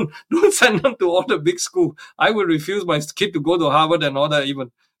 Don't send them to all the big school. I would refuse my kid to go to Harvard and all that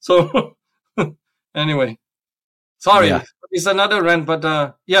even. So anyway, sorry, it's another rant, but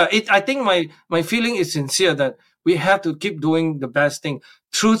I think my feeling is sincere that we have to keep doing the best thing.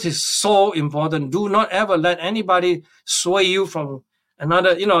 Truth is so important. Do not ever let anybody sway you from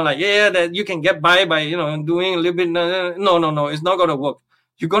another, that you can get by doing a little bit. No, it's not going to work.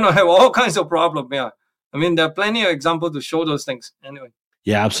 You're going to have all kinds of problems. Yeah. I mean, there are plenty of examples to show those things. Anyway.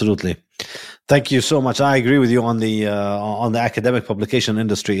 Yeah, absolutely. Thank you so much. I agree with you on the academic publication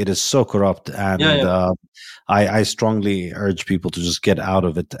industry. It is so corrupt, and I strongly urge people to just get out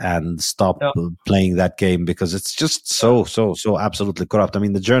of it and stop playing that game, because it's just so absolutely corrupt. I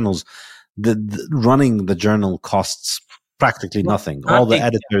mean, the journals, running the journal costs practically nothing. All the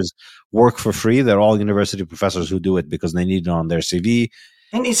editors work for free. They're all university professors who do it because they need it on their CV.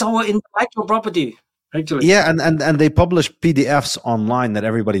 And it's our intellectual property. Actually. Yeah, and they publish PDFs online that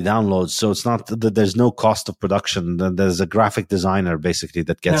everybody downloads. So it's not that there's no cost of production. There's a graphic designer basically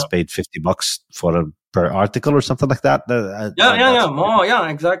that gets paid $50 per article or something like that. More. Yeah,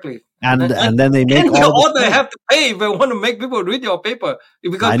 exactly. And then they make all they have to pay if they want to make people read your paper,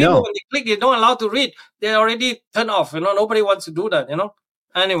 because people when they click, they're not allowed to read. They already turn off. Nobody wants to do that.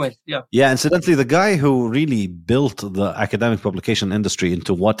 Anyway, yeah. Yeah, incidentally, the guy who really built the academic publication industry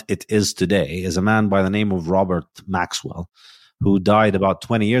into what it is today is a man by the name of Robert Maxwell, who died about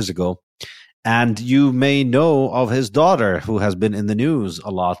 20 years ago. And you may know of his daughter, who has been in the news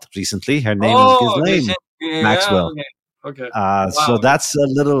a lot recently. Her name is Ghislaine Maxwell. Okay. Wow. So that's a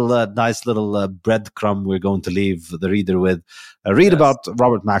little nice little breadcrumb we're going to leave the reader with. Read about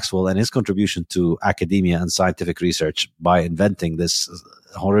Robert Maxwell and his contribution to academia and scientific research by inventing this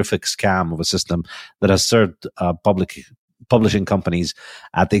horrific scam of a system that has served publishing companies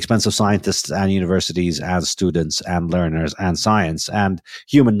at the expense of scientists and universities and students and learners and science and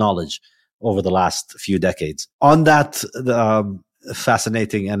human knowledge over the last few decades. On that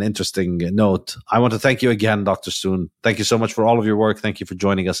fascinating and interesting note, I want to thank you again, Dr. Soon. Thank you so much for all of your work. Thank you for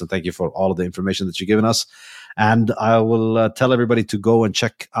joining us, and thank you for all of the information that you've given us. And I will tell everybody to go and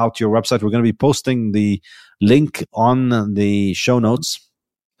check out your website. We're going to be posting the link on the show notes.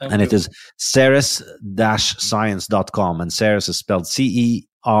 It is ceres-science.com, and Ceres is spelled CERES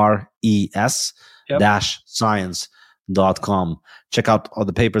 -science.com. Check out all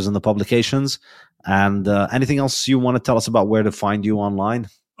the papers and the publications. And anything else you want to tell us about where to find you online?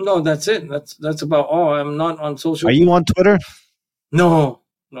 No, that's it. That's about all. I'm not on social. Are you on Twitter? No.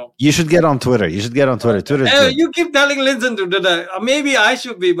 You should get on Twitter. Twitter. You keep telling Linson to do that. Maybe I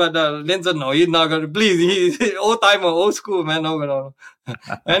should be, but Linson, no, he's not going to. Please, he's old timer, old school, man. No.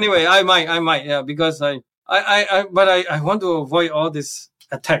 Anyway, I might, yeah, because I want to avoid all this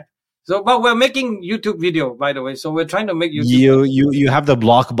attack. So, but we're making YouTube video, by the way. So we're trying to make YouTube. You have the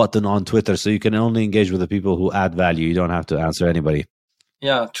block button on Twitter, so you can only engage with the people who add value. You don't have to answer anybody.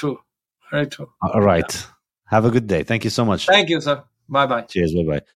 Yeah, true. Very true. All right. Yeah. Have a good day. Thank you so much. Thank you, sir. Bye-bye. Cheers. Bye-bye.